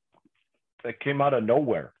 I'm like, that came out of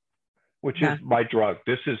nowhere, which is my drug.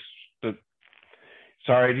 This is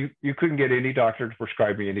sorry, you couldn't get any doctor to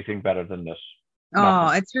prescribe me anything better than this.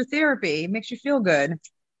 Nothing. It's your therapy. It makes you feel good.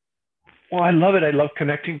 Well, I love it. I love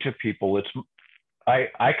connecting to people.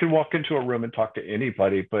 I can walk into a room and talk to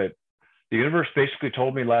anybody, but The universe basically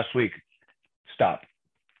told me last week, stop,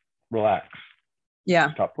 relax,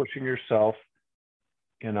 Yeah. stop pushing yourself.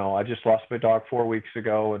 I just lost my dog 4 weeks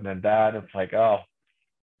ago, and then that. It's like, oh,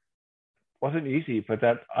 wasn't easy, but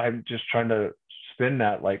that I'm just trying to spin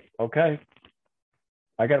that like, okay,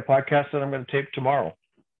 I got a podcast that I'm going to tape tomorrow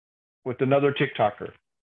with another TikToker.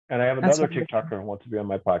 And I have That's another wonderful. TikToker who wants to be on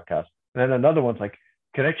my podcast. And then another one's like,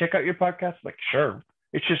 can I check out your podcast? Like, sure.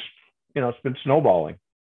 It's just, it's been snowballing.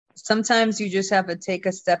 Sometimes you just have to take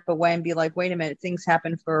a step away and be like, wait a minute, things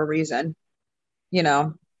happen for a reason, Yeah,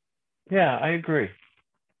 I agree.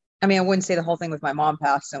 I mean, I wouldn't say the whole thing with my mom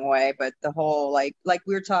passing away, but the whole like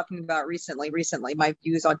we were talking about recently, my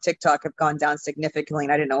views on TikTok have gone down significantly,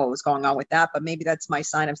 and I didn't know what was going on with that, but maybe that's my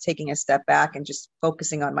sign of taking a step back and just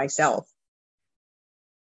focusing on myself.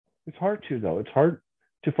 It's hard to, though. It's hard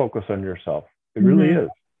to focus on yourself. It really is.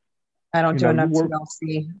 I don't do enough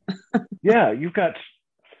TLC. Yeah,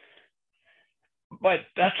 but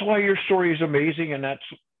that's why your story is amazing.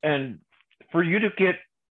 And for you to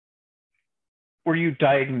were you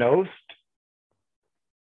diagnosed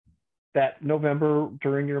that November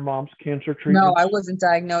during your mom's cancer treatment? No, I wasn't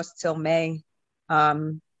diagnosed till May.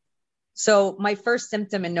 So my first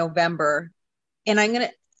symptom in November, and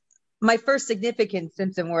my first significant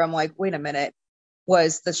symptom where I'm like, wait a minute,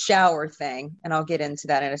 was the shower thing. And I'll get into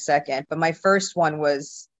that in a second. But my first one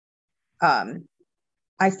was,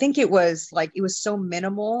 I think it was so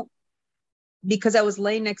minimal because I was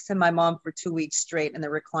laying next to my mom for 2 weeks straight in the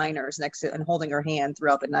recliners and holding her hand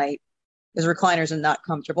throughout the night. Those recliners are not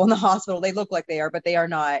comfortable in the hospital. They look like they are, but they are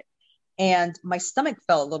not. And my stomach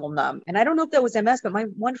felt a little numb. And I don't know if that was MS, but my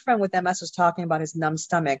one friend with MS was talking about his numb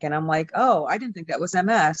stomach. And I'm like, oh, I didn't think that was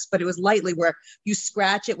MS, but it was lightly where you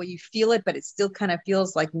scratch it, where you feel it, but it still kind of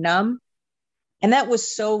feels like numb. And that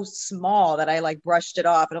was so small that I like brushed it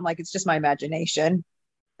off. And I'm like, it's just my imagination.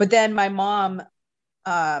 But then my mom,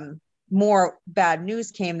 more bad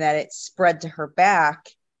news came that it spread to her back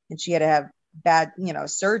and she had to have bad,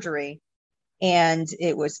 surgery. And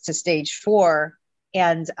it was to stage 4.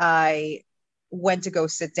 And I went to go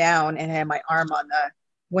sit down and had my arm on the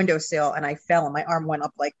windowsill and I fell and my arm went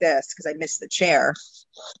up like this because I missed the chair.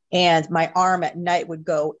 And my arm at night would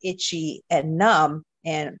go itchy and numb.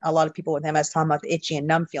 And a lot of people with MS talk about the itchy and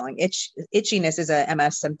numb feeling. Itchiness is a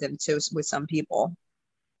MS symptom too with some people.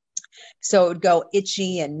 So it would go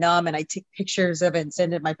itchy and numb, and I take pictures of it and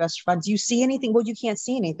send it to my best friend. Do you see anything? Well, you can't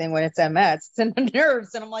see anything when it's MS. It's in the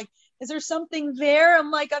nerves. And I'm like, is there something there?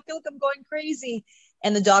 I'm like, I feel like I'm going crazy.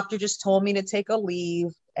 And the doctor just told me to take a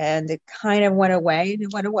leave, and it kind of went away, and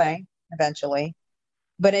it went away eventually.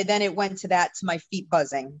 But then it went to my feet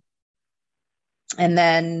buzzing. And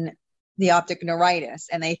then the optic neuritis.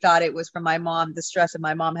 And they thought it was from my mom, the stress of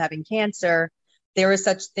my mom having cancer. There is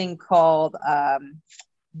such thing called, I'm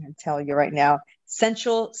going to tell you right now,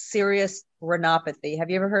 central serous retinopathy. Have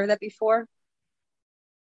you ever heard of that before?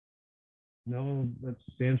 No, that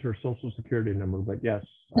stands for Social Security number, but yes,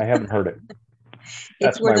 I haven't heard it.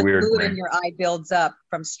 It's where the fluid in your eye builds up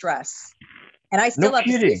from stress. And I still have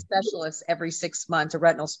to see a specialist every 6 months, a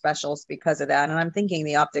retinal specialist because of that. And I'm thinking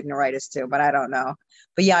the optic neuritis too, but I don't know.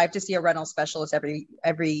 But yeah, I have to see a retinal specialist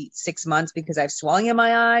every 6 months because I have swelling in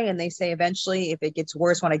my eye. And they say eventually, if it gets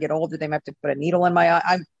worse when I get older, they might have to put a needle in my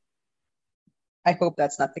eye. I hope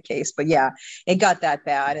that's not the case. But yeah, it got that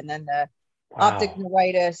bad. And then the optic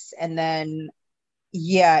neuritis. And then,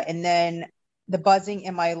 and then the buzzing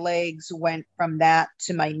in my legs went from that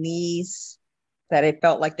to my knees. That it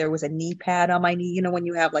felt like there was a knee pad on my knee. You know, when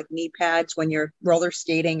you have like knee pads when you're roller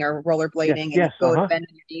skating or rollerblading and you go to bend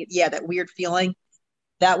your knee. Yeah, that weird feeling.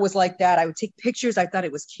 That was like that. I would take pictures. I thought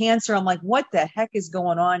it was cancer. I'm like, what the heck is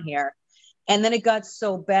going on here? And then it got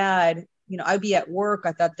so bad. I'd be at work.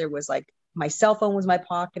 I thought there was like my cell phone was in my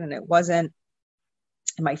pocket and it wasn't.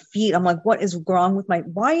 And my feet, I'm like, what is wrong with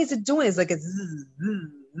why is it doing? It's like a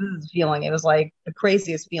feeling. It was like the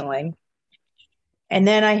craziest feeling. And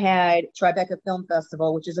then I had Tribeca Film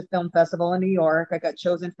Festival, which is a film festival in New York. I got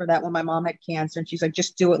chosen for that when my mom had cancer. And she's like,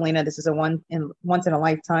 just do it, Lena. This is a once in a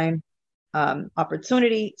lifetime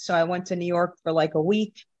opportunity. So I went to New York for like a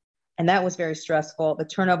week. And that was very stressful. The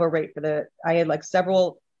turnover rate I had like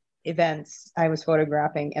several events I was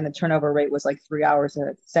photographing. And the turnover rate was like 3 hours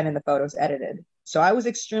of sending the photos edited. So I was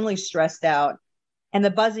extremely stressed out. And the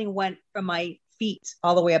buzzing went from my feet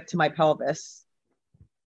all the way up to my pelvis.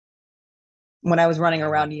 When I was running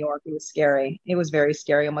around New York, it was scary. It was very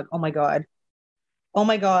scary. I'm like, oh my God,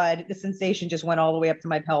 the sensation just went all the way up to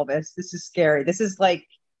my pelvis. This is scary. This is like,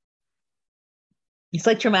 it's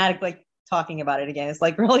like traumatic, like talking about it again. It's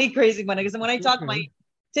like really crazy when I talk to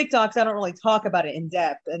TikToks, I don't really talk about it in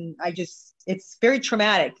depth. And it's very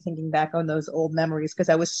traumatic thinking back on those old memories because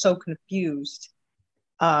I was so confused.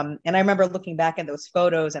 And I remember looking back at those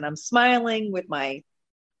photos and I'm smiling with my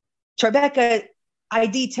Tribeca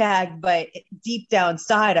ID tag, but deep down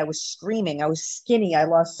inside, I was screaming. I was skinny. I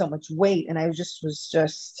lost so much weight. And I was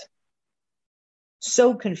just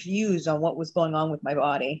so confused on what was going on with my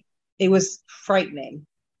body. It was frightening.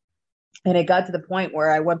 And it got to the point where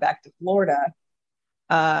I went back to Florida.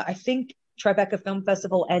 I think Tribeca Film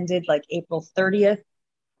Festival ended like April 30th.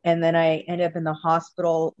 And then I ended up in the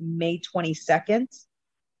hospital May 22nd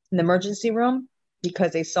in the emergency room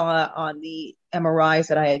because they saw on the MRIs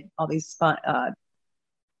that I had all these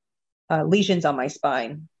lesions on my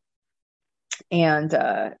spine. And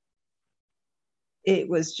it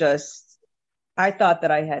was just, I thought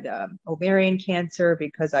that I had ovarian cancer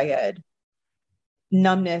because I had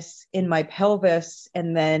numbness in my pelvis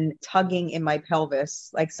and then tugging in my pelvis,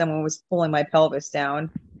 like someone was pulling my pelvis down.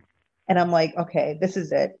 And I'm like, okay, this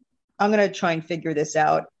is it. I'm going to try and figure this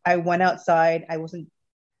out. I went outside. I wasn't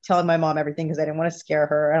telling my mom everything because I didn't want to scare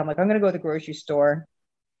her. And I'm like, I'm going to go to the grocery store.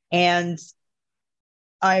 And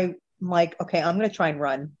I'm like, okay, I'm going to try and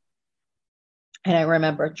run. And I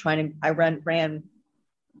remember I ran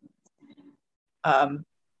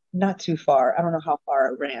not too far. I don't know how far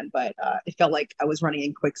I ran, but it felt like I was running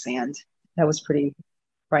in quicksand. That was pretty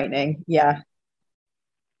frightening. Yeah.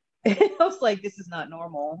 I was like, this is not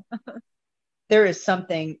normal. There is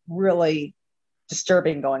something really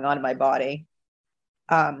disturbing going on in my body.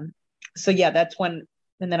 So yeah, that's when,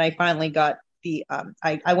 and then I finally got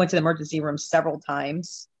I went to the emergency room several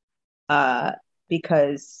times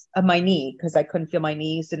because of my knee, because I couldn't feel my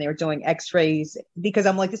knees and they were doing x-rays because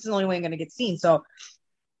I'm like, this is the only way I'm going to get seen. So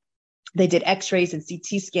they did x-rays and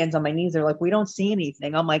CT scans on my knees. They're like, we don't see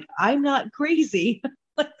anything. I'm like, I'm not crazy.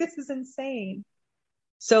 Like, this is insane.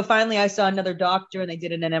 So finally I saw another doctor and they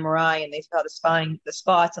did an MRI and they saw the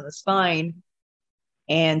spots on the spine.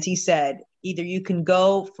 And he said, either you can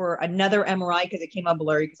go for another MRI because it came out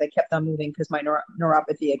blurry because I kept on moving because my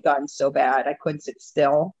neuropathy had gotten so bad. I couldn't sit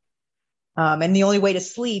still. And the only way to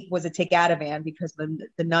sleep was to take Ativan because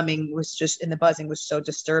the numbing was just, and the buzzing was so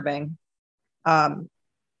disturbing that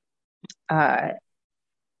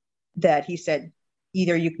he said,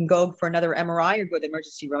 either you can go for another MRI or go to the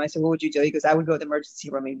emergency room. I said, what would you do? He goes, I would go to the emergency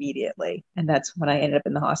room immediately. And that's when I ended up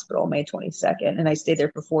in the hospital, May 22nd. And I stayed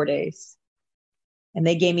there for 4 days. And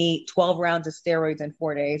they gave me 12 rounds of steroids in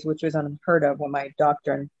 4 days, which was unheard of when my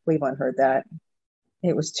doctor in Cleveland heard that.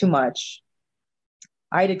 It was too much.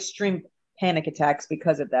 I had extreme panic attacks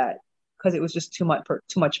because of that, because it was just too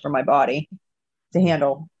much for my body to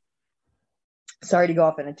handle. Sorry to go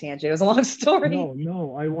off on a tangent. It was a long story.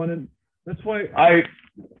 No, I wanted, that's why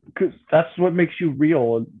because that's what makes you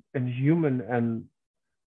real and human. And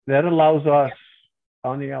that allows us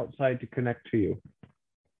on the outside to connect to you.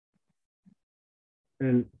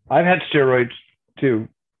 And I've had steroids too,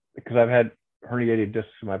 because I've had herniated discs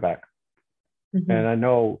in my back. Mm-hmm. And I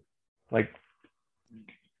know, like,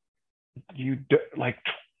 you do, like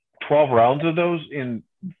 12 rounds of those in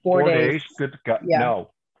 4 days. Good God, yeah.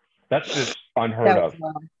 No, that's just unheard of.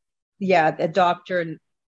 Yeah, a doctor in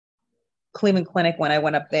Cleveland Clinic, when I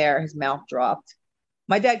went up there, his mouth dropped.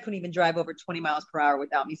 My dad couldn't even drive over 20 miles per hour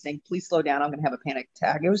without me saying, please slow down, I'm going to have a panic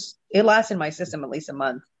attack. It lasted in my system at least a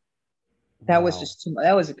month. That was just too much.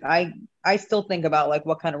 That was, I still think about like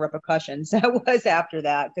what kind of repercussions that was after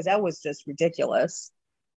that, because that was just ridiculous.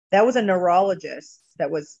 That was a neurologist that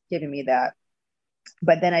was giving me that.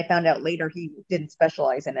 But then I found out later he didn't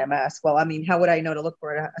specialize in MS. Well, I mean, how would I know to look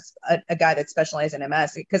for a guy that specialized in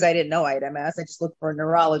MS? Because I didn't know I had MS. I just looked for a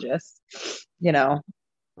neurologist, you know.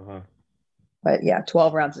 Uh-huh. But yeah,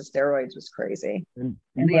 12 rounds of steroids was crazy. And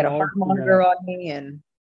they had a heart monitor on me. And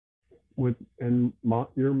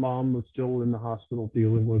your mom was still in the hospital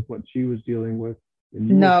dealing with what she was dealing with.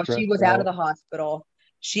 No, she was out of the hospital.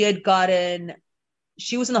 She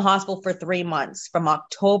was in the hospital for 3 months, from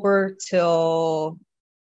October till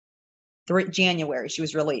January. She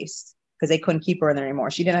was released because they couldn't keep her in there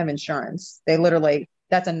anymore. She didn't have insurance. They literally,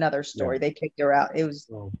 that's another story. Yeah. They kicked her out. It was,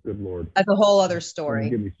 oh, good Lord. That's a whole other story.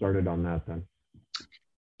 Don't get me started on that then.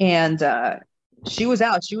 And she was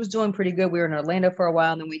out. She was doing pretty good. We were in Orlando for a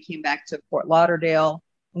while, and then we came back to Fort Lauderdale,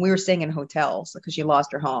 and we were staying in hotels because she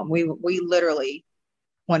lost her home. We literally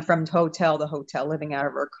went from hotel to hotel, living out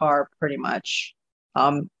of her car pretty much.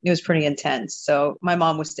 It was pretty intense. So my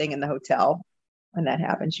mom was staying in the hotel when that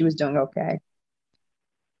happened. She was doing okay.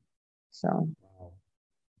 So. Wow.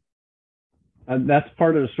 And that's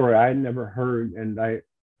part of the story I had never heard. And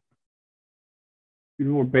we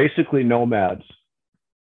were basically nomads.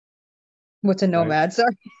 What's a right? nomad?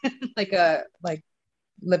 Sorry. Like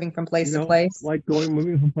living from place You to know, place. like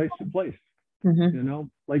moving from place to place. Hmm. You know,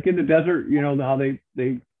 like in the desert, you know how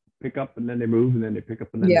they pick up and then they move and then they pick up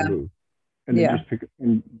and then they Yeah. move and they Yeah. just pick up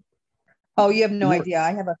and Oh, you have no you were idea.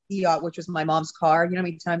 I have a Fiat, which was my mom's car. You know how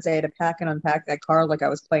many times I had to pack and unpack that car like I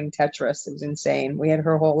was playing Tetris? It was insane. We had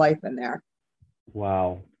her whole life in there.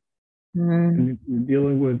 wow. Hmm. And you're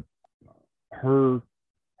dealing with her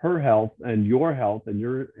health and your health and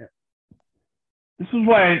your This is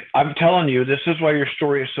why I'm telling you, this is why your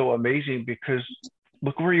story is so amazing, because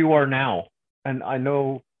look where you are now. And I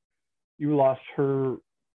know you lost her,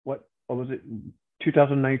 what was it,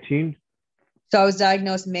 2019? So I was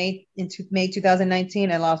diagnosed May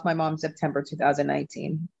 2019. I lost my mom September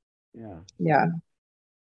 2019. Yeah. Yeah.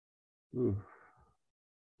 Ooh.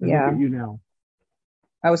 And look Yeah. at you now.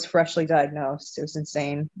 I was freshly diagnosed. It was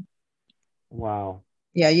insane. Wow.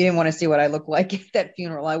 Yeah, you didn't want to see what I looked like at that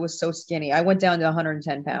funeral. I was so skinny. I went down to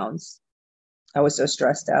 110 pounds. I was so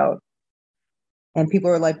stressed out. And people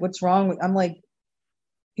were like, "What's wrong with?" I'm like,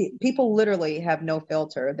 people literally have no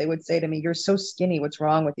filter. They would say to me, "You're so skinny. What's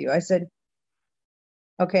wrong with you?" I said,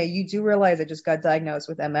 "Okay, you do realize I just got diagnosed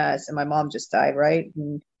with MS and my mom just died, right?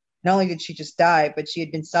 And not only did she just die, but she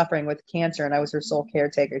had been suffering with cancer and I was her sole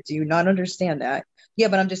caretaker. Do you not understand that?" "Yeah,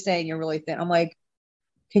 but I'm just saying you're really thin." I'm like,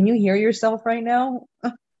 "Can you hear yourself right now?"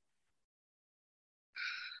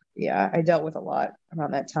 Yeah, I dealt with a lot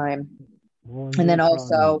around that time. Well, I'm And then really proud of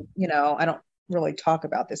also, you. I don't really talk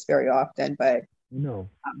about this very often, but No,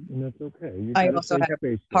 and that's okay. You I got a also safe had a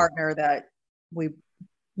space there. partner that we,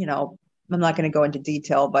 you know, I'm not going to go into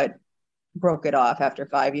detail, but broke it off after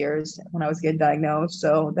 5 years when I was getting diagnosed.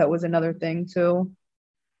 So that was another thing too,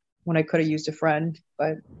 when I could have used a friend,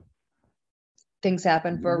 but things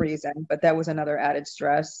happen for a reason. But that was another added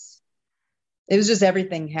stress. It was just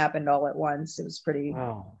everything happened all at once.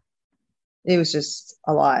 Wow. It was just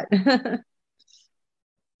a lot. It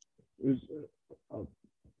was, uh,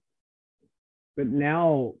 but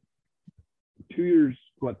now 2 years,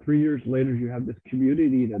 3 years later, you have this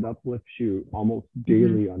community that uplifts you almost Mhm.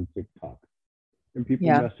 daily on TikTok, and people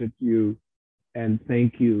Yeah. message you and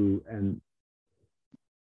thank you, and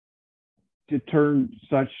to turn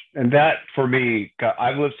such. And that for me,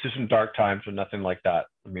 I've lived through some dark times and nothing like that.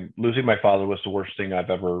 I mean, losing my father was the worst thing I've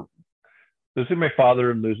ever, losing my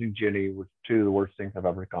father and losing Ginny were two of the worst things I've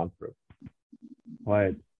ever gone through.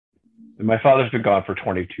 But and my father's been gone for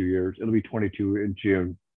 22 years. It'll be 22 in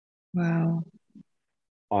June Wow.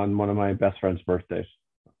 on one of my best friend's birthdays.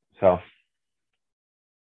 So,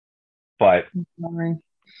 but I'm sorry.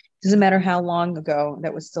 Doesn't matter how long ago,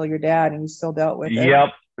 that was still your dad and you still dealt with it. yep,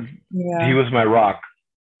 he Yeah. was my rock.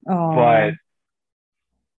 Oh, But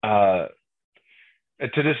uh,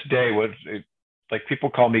 to this day, like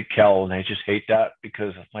people call me Kel, and I just hate that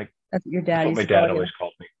because like that's what your dad that's what used my to call dad you. always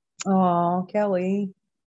called me. Oh, Kelly.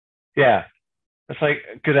 Yeah, it's like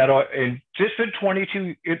because and just been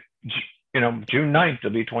 22. June 9th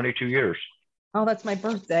it'll be 22 years. Oh, that's my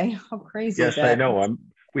birthday. How crazy is Yes, I that? know.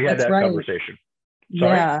 We had That's that right. conversation.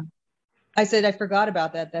 Sorry. Yeah. I said I forgot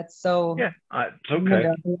about that. That's so Yeah, it's okay.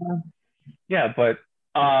 random. Yeah. Yeah, but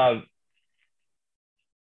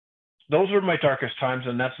those were my darkest times,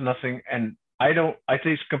 and that's nothing. And I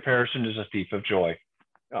think comparison is a thief of joy.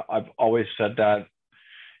 I've always said that,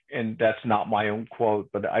 and that's not my own quote,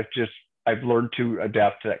 but I've learned to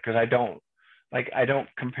adapt to that because I don't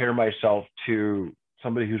compare myself to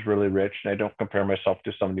somebody who's really rich, and I don't compare myself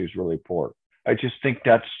to somebody who's really poor. I just think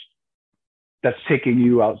that's taking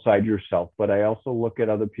you outside yourself. But I also look at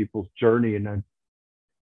other people's journey, and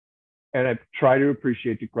I try to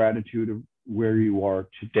appreciate the gratitude of where you are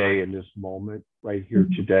today in this moment, right here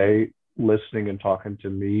Mhm. today, listening and talking to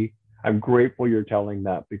me. I'm grateful you're telling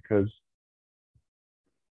that because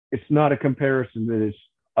it's not a comparison, that it's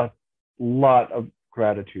a lot of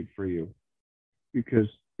gratitude for you because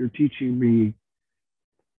you're teaching me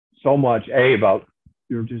so much, A, about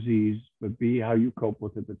your disease, but B, how you cope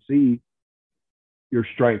with it, but C, your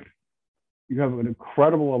strength. You have an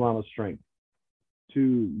incredible amount of strength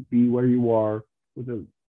to be where you are with a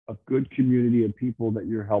good community of people that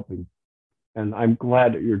you're helping. And I'm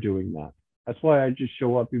glad that you're doing that. That's why I just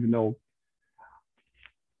show up, even though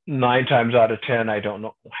 9 times out of 10, I don't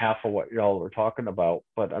know half of what y'all are talking about,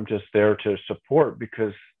 but I'm just there to support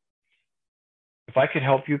because if I can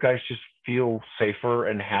help you guys just feel safer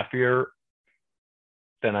and happier,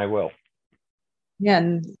 then I will. Yeah,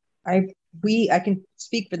 and I can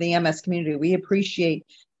speak for the MS community. We appreciate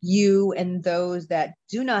you and those that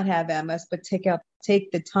do not have MS, but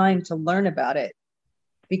take the time to learn about it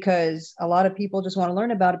because a lot of people just want to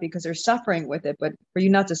learn about it because they're suffering with it. But for you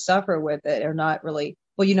not to suffer with it or not really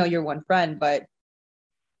well, you're one friend, but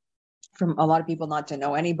from a lot of people not to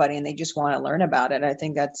know anybody and they just want to learn about it. I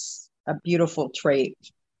think that's a beautiful trait.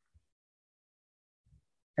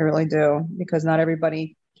 I really do, because not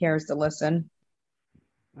everybody cares to listen.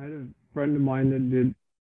 I had a friend of mine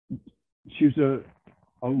she's a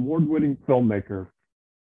award-winning filmmaker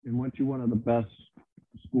and went to one of the best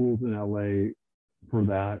schools in LA for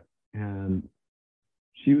that. And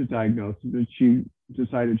she was diagnosed and she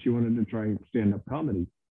decided she wanted to try stand-up comedy.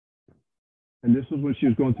 And this was when she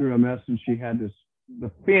was going through MS, and she had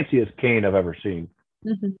the fanciest cane I've ever seen.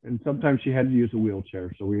 Mm-hmm. And sometimes she had to use a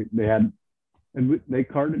wheelchair. So they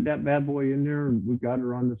carted that bad boy in there, and we got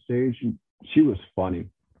her on the stage, and she was funny.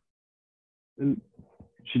 And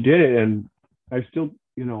she did it, and I still,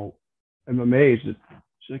 am amazed that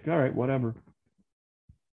she's like, all right, whatever.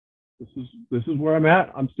 This is where I'm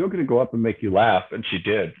at. I'm still going to go up and make you laugh, and she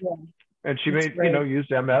did. Yeah. And she made,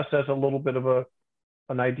 used MS as a little bit of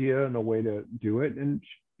an idea and a way to do it, and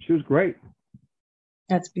she was great.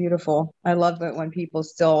 That's beautiful. I love it when people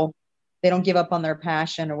they don't give up on their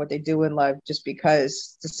passion or what they do in life just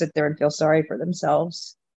because to sit there and feel sorry for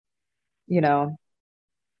themselves,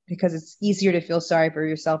 because it's easier to feel sorry for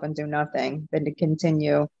yourself and do nothing than to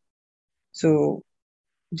continue to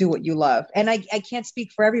do what you love. And I can't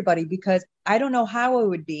speak for everybody, because I don't know how it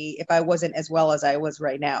would be if I wasn't as well as I was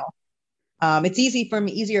right now. It's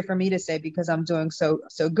easier for me to say because I'm doing so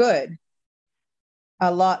good.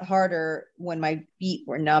 A lot harder when my feet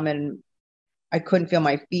were numb and I couldn't feel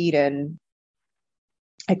my feet and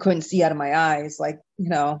I couldn't see out of my eyes,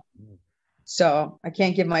 So I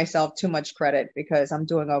can't give myself too much credit because I'm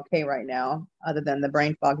doing okay right now, other than the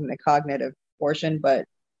brain fog and the cognitive portion, but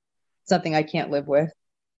something I can't live with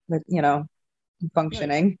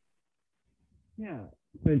functioning. Yeah.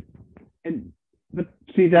 But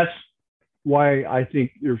see, that's why I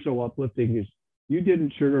think you're so uplifting, is you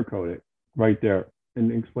didn't sugarcoat it right there in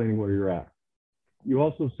explaining where you're at. You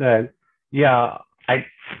also said, yeah,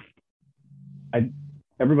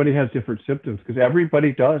 everybody has different symptoms, because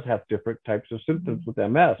everybody does have different types of symptoms with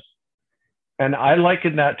MS. And I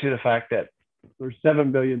liken that to the fact that there's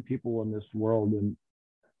 7 billion people in this world, and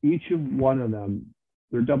each of one of them,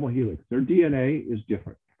 they're double helix. Their DNA is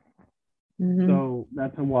different. Mm-hmm. So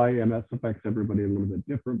that's why MS affects everybody a little bit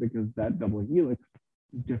different, because that double helix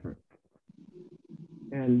is different.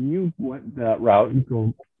 And you went that route. You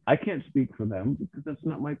go, I can't speak for them because that's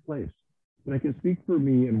not my place, but I can speak for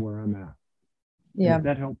me and where I'm at. Yeah. And if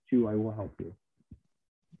that helps you, I will help you.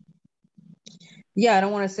 Yeah, I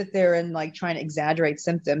don't want to sit there and try to exaggerate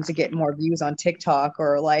symptoms to get more views on TikTok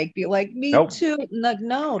or be like, me nope. too.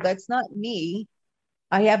 No, that's not me.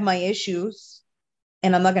 I have my issues,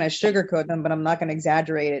 and I'm not going to sugarcoat them, but I'm not going to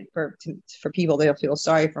exaggerate it for people to feel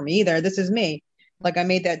sorry for me either. This is me. I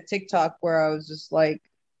made that TikTok where I was just I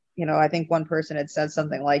think one person had said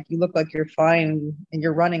something like, you look like you're fine and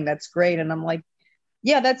you're running. That's great. And I'm like,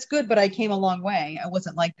 yeah, that's good. But I came a long way. I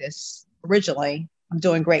wasn't like this originally. I'm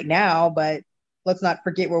doing great now, but let's not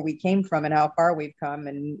forget where we came from and how far we've come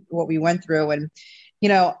and what we went through. And,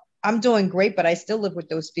 I'm doing great, but I still live with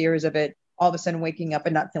those fears of it. All of a sudden waking up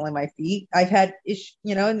and not feeling my feet. I've had,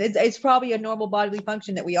 and it's probably a normal bodily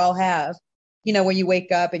function that we all have, when you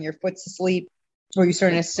wake up and your foot's asleep, or you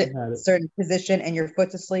start in a certain position and your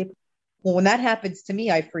foot's asleep. Well, when that happens to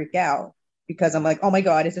me, I freak out because I'm like, oh my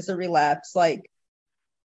God, is this a relapse? I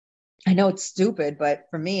know it's stupid, but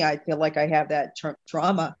for me, I feel like I have that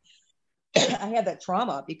trauma. I have that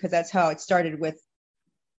trauma because that's how it started with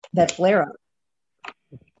that flare up.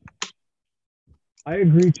 I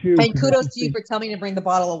agree too. And kudos to you for telling me to bring the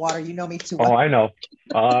bottle of water. You know me too well. Oh, I know.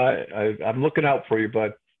 I'm looking out for you,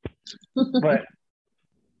 bud.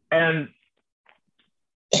 And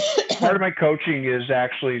part of my coaching is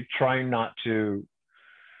actually trying not to.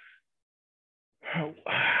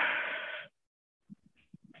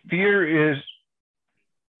 Fear is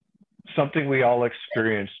something we all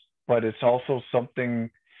experience, but it's also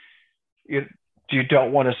something you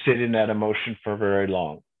don't want to sit in that emotion for very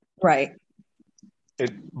long. Right.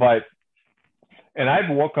 And I've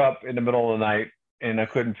woke up in the middle of the night and I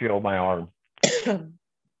couldn't feel my arm.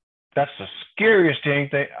 That's the scariest thing.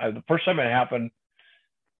 The first time it happened,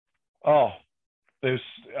 and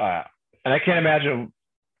I can't imagine,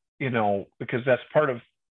 because that's part of,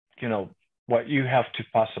 what you have to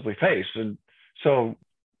possibly face. And so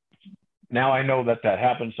now I know that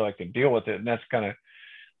happens, so I can deal with it. And that's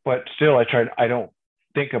but still I don't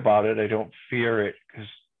think about it. I don't fear it because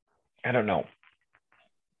I don't know.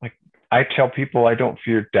 I tell people I don't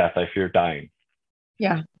fear death. I fear dying.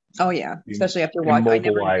 Yeah. Oh yeah. Especially after watching. I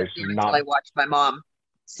never knew fear until I watched my mom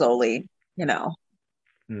slowly,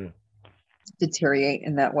 Hmm. deteriorate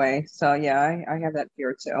in that way. So yeah, I have that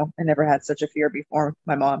fear too. I never had such a fear before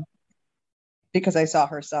my mom because I saw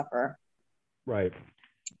her suffer. Right.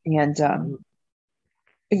 And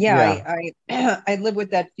yeah, Yeah. I live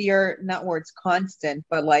with that fear, not where it's constant,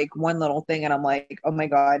 but like one little thing, and I'm like, oh my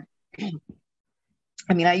God.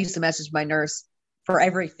 I mean, I used to message my nurse for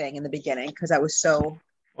everything in the beginning because I was so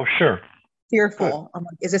Oh, sure. fearful. I'm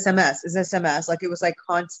like, is this MS? Is this MS? Like it was like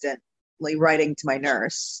constantly writing to my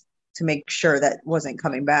nurse to make sure that wasn't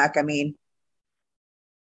coming back. I mean,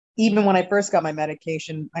 even when I first got my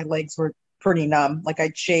medication, my legs were pretty numb. Like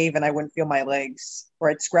I'd shave and I wouldn't feel my legs, or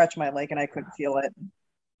I'd scratch my leg and I couldn't feel it.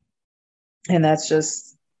 And that's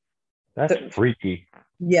just, That's freaky.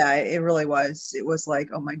 yeah, it really was. It was like,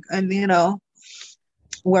 oh my, and you know,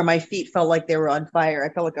 where my feet felt like they were on fire.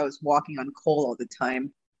 I felt like I was walking on coal all the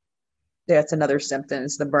time. That's another symptom,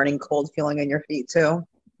 is the burning cold feeling in your feet too.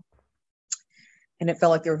 And it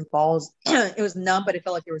felt like there was balls. It was numb, but it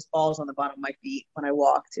felt like there was balls on the bottom of my feet when I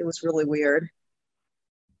walked. It was really weird.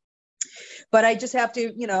 But I just have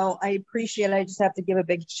to, you know, I appreciate it. I just have to give a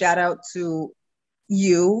big shout out to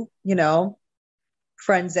you, you know,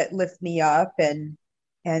 friends that lift me up and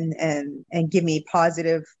give me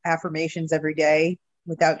positive affirmations every day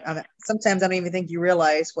without, sometimes I don't even think you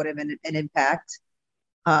realize what an impact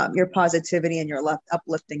your positivity and your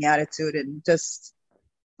uplifting attitude, and just,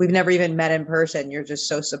 we've never even met in person. You're just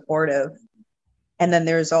so supportive. And then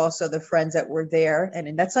there's also the friends that were there,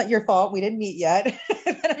 and that's not your fault. We didn't meet yet.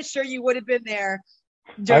 But I'm sure you would have been there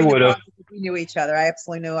during the process if we knew each other. I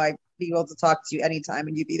absolutely knew I'd be able to talk to you anytime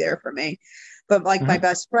and you'd be there for me. But like my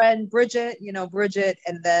best friend, Bridget, you know, Bridget,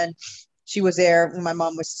 and then she was there when my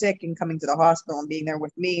mom was sick and coming to the hospital and being there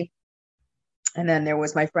with me. And then there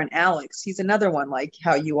was my friend Alex. He's another one like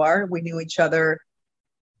how you are. We knew each other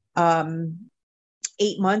 8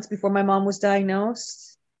 months before my mom was diagnosed.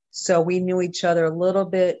 So we knew each other a little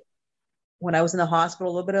bit when I was in the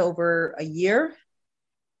hospital, a little bit over a year.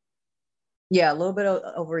 Yeah, a little bit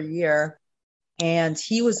over a year. And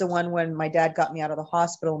he was the one when my dad got me out of the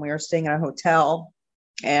hospital and we were staying in a hotel.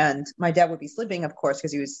 And my dad would be sleeping, of course,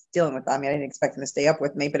 because he was dealing with that. I mean, I didn't expect him to stay up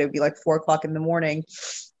with me, but it would be like 4 o'clock in the morning.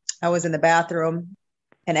 I was in the bathroom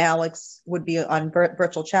and Alex would be on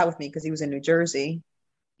virtual chat with me because he was in New Jersey.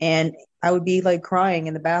 And I would be like crying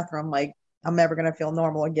in the bathroom, like, I'm never going to feel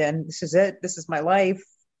normal again. This is it. This is my life.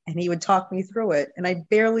 And he would talk me through it. And I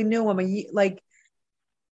barely knew him. Like,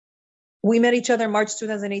 we met each other in March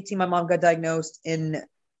 2018. My mom got diagnosed in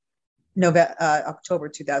October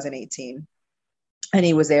 2018. And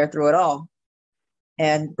he was there through it all.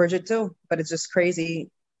 And Bridget too. But it's just crazy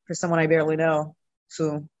for someone I barely know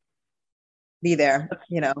to be there,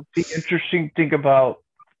 you know. The interesting thing about,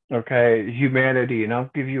 humanity, and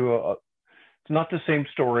I'll give you it's not the same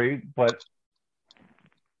story, but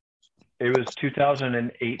it was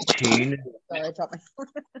 2018. Sorry, I dropped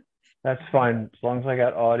my That's fine. As long as I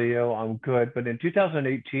got audio, I'm good. But in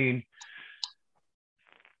 2018,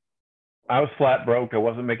 I was flat broke. I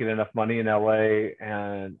wasn't making enough money in LA,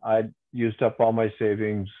 and I used up all my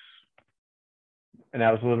savings. And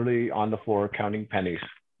I was literally on the floor counting pennies.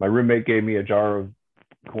 My roommate gave me a jar of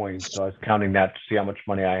coins, so I was counting that to see how much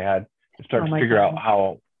money I had to start to figure out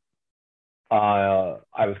how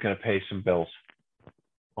I was going to pay some bills.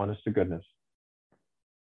 Honest to goodness.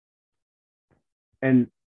 And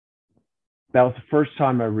that was the first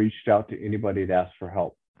time I reached out to anybody to ask for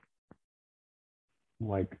help.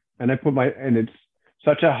 And it's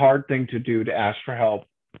such a hard thing to do, to ask for help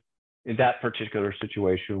in that particular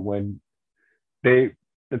situation, when the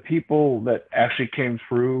people that actually came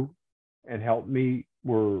through and helped me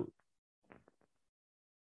were,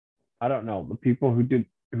 I don't know, the people who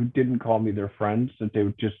didn't call me their friends, that they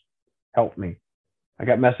would just help me. I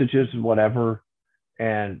got messages and whatever,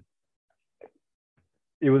 and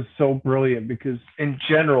it was so brilliant because, in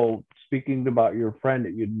general, speaking about your friend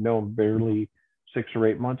that you'd known barely 6 or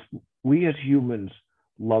 8 months, we as humans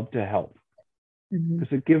love to help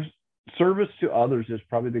because it gives service to others is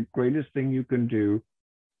probably the greatest thing you can do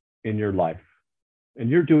in your life. And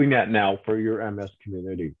you're doing that now for your MS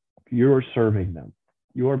community. You're serving them.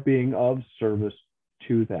 You're being of service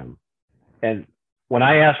to them. And when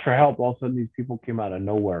I asked for help, all of a sudden these people came out of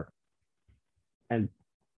nowhere. And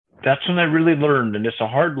that's when I really learned, and it's a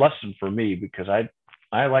hard lesson for me because I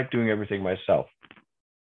like doing everything myself.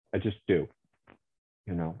 I just do,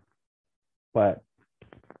 you know. But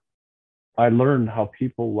I learned how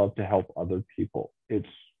people love to help other people. It's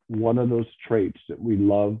one of those traits that we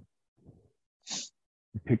love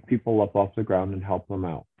to pick people up off the ground and help them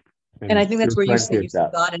out. And I think that's where you see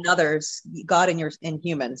God in others, God in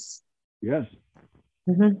humans. Yes.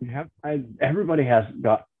 Everybody has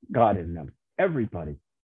God in them. Everybody.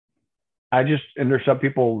 And there's some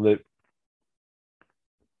people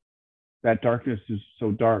that darkness is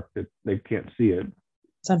so dark that they can't see it.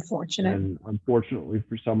 It's unfortunate. And unfortunately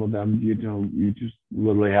for some of them, you just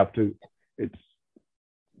literally have to,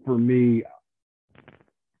 for me,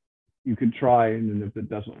 you can try, and if it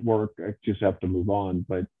doesn't work, I just have to move on.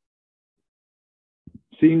 But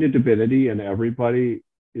seeing the divinity in everybody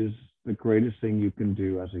is the greatest thing you can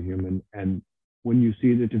do as a human. And when you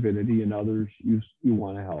see the divinity in others, you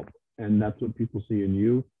want to help. And that's what people see in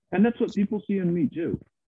you. And that's what people see in me too.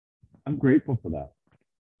 I'm grateful for that.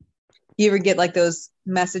 You ever get like those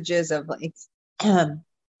messages of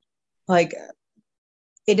like,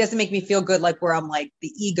 it doesn't make me feel good, like where I'm like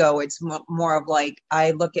the ego. It's more of like,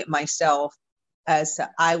 I look at myself as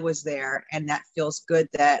I was there, and that feels good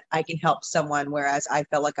that I can help someone, whereas I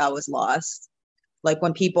felt like I was lost. Like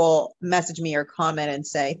when people message me or comment and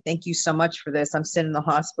say, thank you so much for this. I'm sitting in the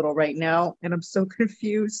hospital right now and I'm so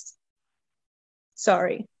confused.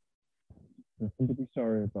 Sorry. Nothing to be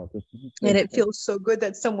sorry about. This is and it feels so good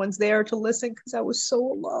that someone's there to listen, because I was so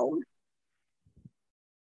alone.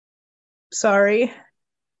 Sorry.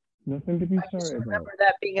 Nothing to be sorry about. I remember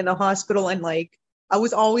that being in the hospital, and like I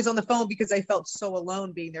was always on the phone because I felt so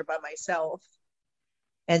alone being there by myself.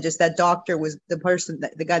 And just that doctor was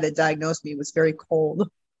the guy that diagnosed me was very cold.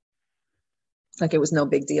 Like it was no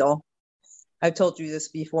big deal. I've told you this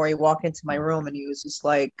before. He walked into my room and he was just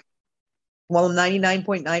like, well, I'm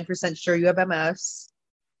 99.9% sure you have MS.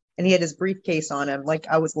 And he had his briefcase on him, like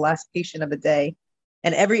I was the last patient of the day.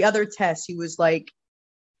 And every other test, he was like,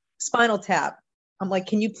 spinal tap. I'm like,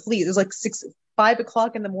 can you please? It was like 5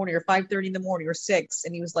 o'clock in the morning or 5:30 in the morning or 6.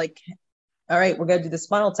 And he was like, all right, we're going to do the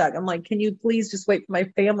spinal tap. I'm like, can you please just wait for my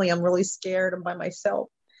family? I'm really scared. I'm by myself.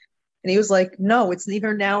 And he was like, no, it's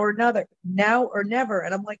neither now or never.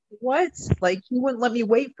 And I'm like, what? Like, he wouldn't let me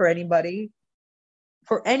wait for anybody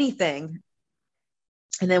for anything.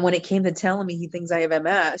 And then when it came to telling me he thinks I have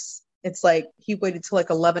MS, it's like he waited till like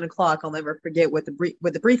 11 o'clock. I'll never forget, with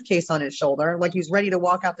the briefcase on his shoulder, like he was ready to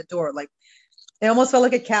walk out the door. Like it almost felt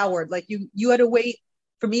like a coward. Like you had to wait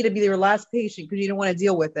for me to be your last patient because you didn't want to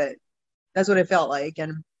deal with it. That's what it felt like.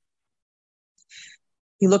 And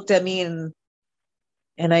he looked at me and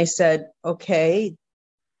I said, okay,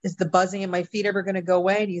 is the buzzing in my feet ever going to go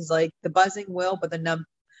away? And he's like, the buzzing will, but the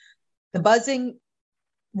buzzing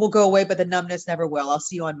will go away, but the numbness never will. I'll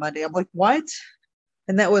see you on Monday. I'm like, what?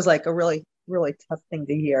 And that was like a really, really tough thing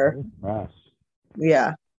to hear. Wow.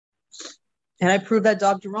 Yeah. And I proved that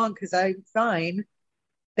doctor wrong because I'm fine.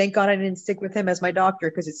 Thank God I didn't stick with him as my doctor,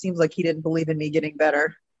 because it seems like he didn't believe in me getting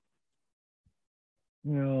better.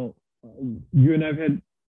 You and I've had,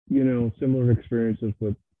 similar experiences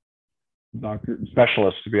with doctor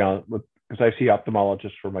specialists, to be honest, because I see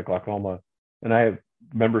ophthalmologists for my glaucoma. And I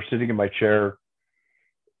remember sitting in my chair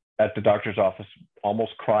at the doctor's office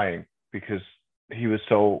almost crying because he was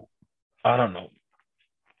so, I don't know,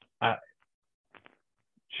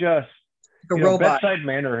 bedside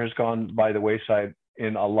manner has gone by the wayside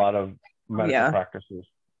in a lot of medical practices.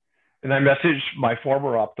 And I messaged my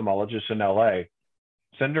former ophthalmologist in LA,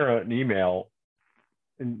 send her an email,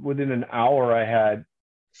 and within an hour I had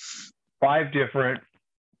 5 different,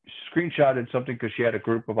 screenshotted something because she had a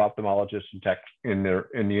group of ophthalmologists in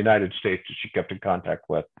the United States that she kept in contact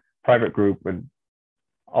with, private group, and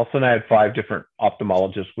all of a sudden I had 5 different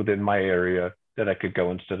ophthalmologists within my area that I could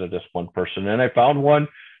go instead of this one person. And I found one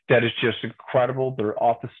that is just incredible. Their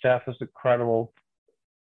office staff is incredible.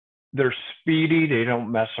 They're speedy. They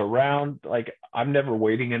don't mess around. Like, I'm never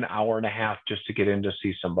waiting an hour and a half just to get in to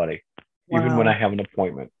see somebody, even when I have an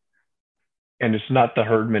appointment. And it's not the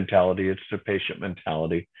herd mentality, it's the patient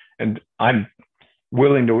mentality. And I'm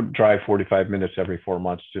willing to drive 45 minutes every 4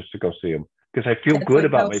 months just to go see them, because I feel good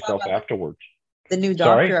about myself afterwards. The new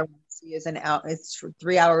doctor I want to see is it's for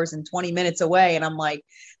 3 hours and 20 minutes away. And I'm like,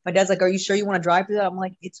 my dad's like, are you sure you want to drive to that? I'm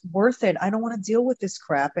like, it's worth it. I don't want to deal with this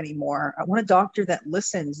crap anymore. I want a doctor that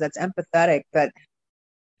listens, that's empathetic, that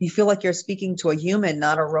you feel like you're speaking to a human,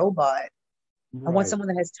 not a robot. Right. I want someone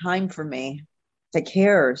that has time for me, that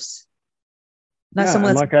cares. Not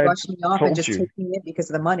someone that's rushing me off and just taking it because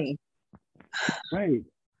of the money. Right.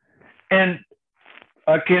 And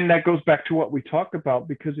again, that goes back to what we talk about,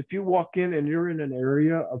 because if you walk in and you're in an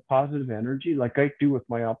area of positive energy, like I do with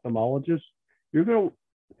my ophthalmologist, the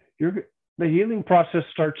healing process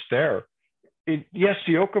starts there. Yes,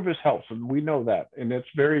 the Ocrevus helps, and we know that, and it's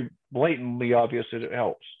very blatantly obvious that it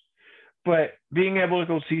helps. But being able to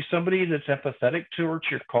go see somebody that's empathetic towards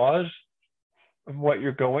your cause of what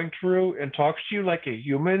you're going through and talks to you like a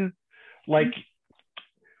human, like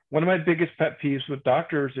one of my biggest pet peeves with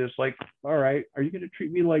doctors is like, all right, are you going to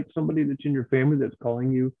treat me like somebody that's in your family that's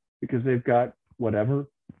calling you because they've got whatever?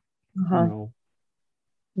 Uh-huh. You know,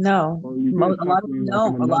 No, or you going to a talk lot to of me them like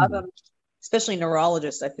I'm don't. a A lot of number? them, especially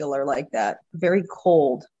neurologists, I feel are like that. Very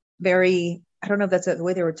cold, very, I don't know if that's the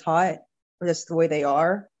way they were taught or that's the way they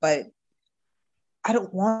are, but I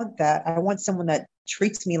don't want that. I want someone that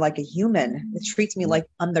treats me like a human, that treats me like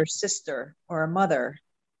I'm their sister or a mother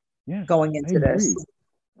Yes, going I into this. agree,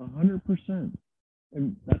 100%.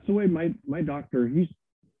 And that's the way my doctor. He's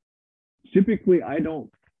typically I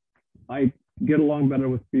get along better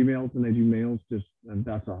with females than I do males. Just and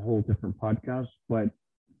that's a whole different podcast. But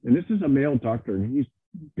and this is a male doctor, and he's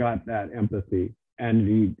got that empathy, and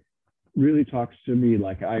he really talks to me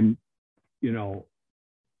like I'm, you know,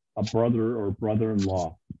 a brother or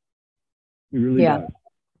brother-in-law. He really Yeah. does,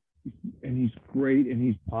 and he's great, and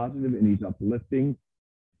he's positive, and he's uplifting.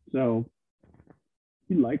 So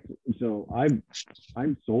he likes it. So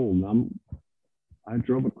I'm sold. I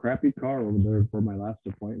drove a crappy car over there for my last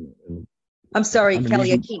appointment, and I'm sorry, I'm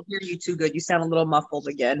Kelly, I easy. can't hear you too good. You sound a little muffled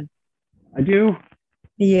again. I do.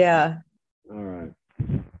 Yeah, All right.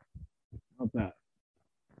 How's that?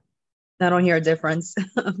 I don't hear a difference.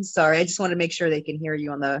 I'm sorry. I just want to make sure they can hear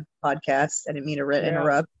you on the podcast. I didn't mean to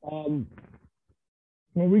interrupt. Well,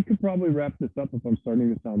 we could probably wrap this up if I'm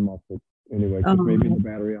starting to sound muffled anyway, because maybe the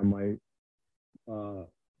battery on my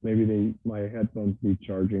headphones need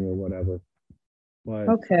charging or whatever. But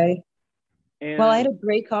Okay. and Well, I had a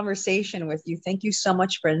great conversation with you. Thank you so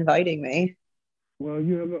much for inviting me. well,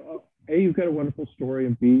 you have you've got a wonderful story,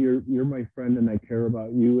 and B, you're my friend, and I care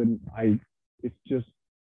about you, and it's just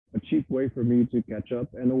a cheap way for me to catch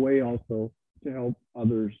up, and a way also to help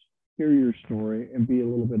others hear your story and be a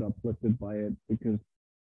little bit uplifted by it, because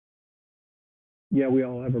yeah, we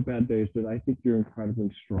all have our bad days, but I think you're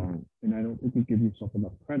incredibly strong, and I don't think you give yourself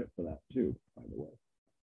enough credit for that too, by the way.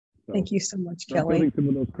 So Thank you so much, start Kelly. building some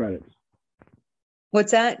of those credits.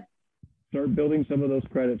 What's that? Start building some of those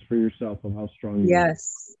credits for yourself of how strong you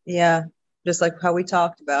Yes. Yeah. Just like how we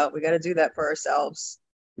talked about, we got to do that for ourselves.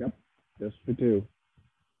 Yep. Yes, we do.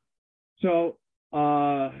 So,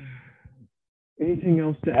 anything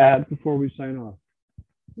else to add before we sign off?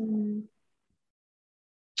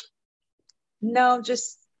 No,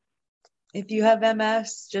 just if you have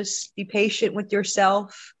MS, just be patient with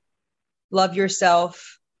yourself, love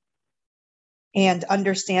yourself, and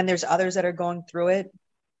understand there's others that are going through it.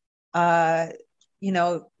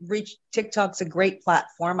 Reach TikTok's a great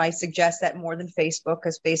platform. I suggest that more than Facebook,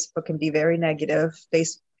 because Facebook can be very negative.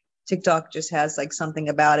 TikTok just has like something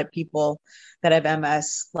about it. People that have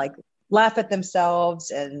MS like laugh at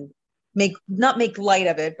themselves and not make light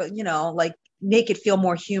of it, but like make it feel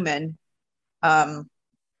more human. Like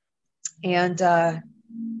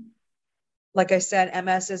I said,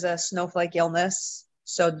 MS is a snowflake illness,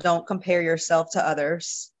 so don't compare yourself to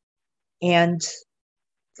others. And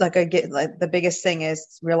the biggest thing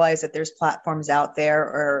is realize that there's platforms out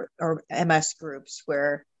there or MS groups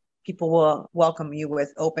where people will welcome you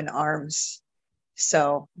with open arms.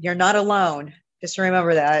 So you're not alone. Just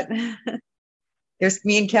remember that. There's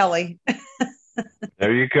me and Kelly.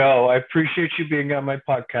 There you go. I appreciate you being on my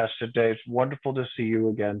podcast today. It's wonderful to see you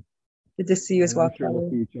again. Good to see you as well, I'm sure Kelly.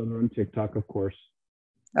 we'll see each other on TikTok, of course.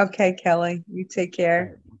 Okay, Kelly. You take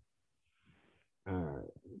care. All right.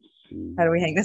 Let's see. How do we hang this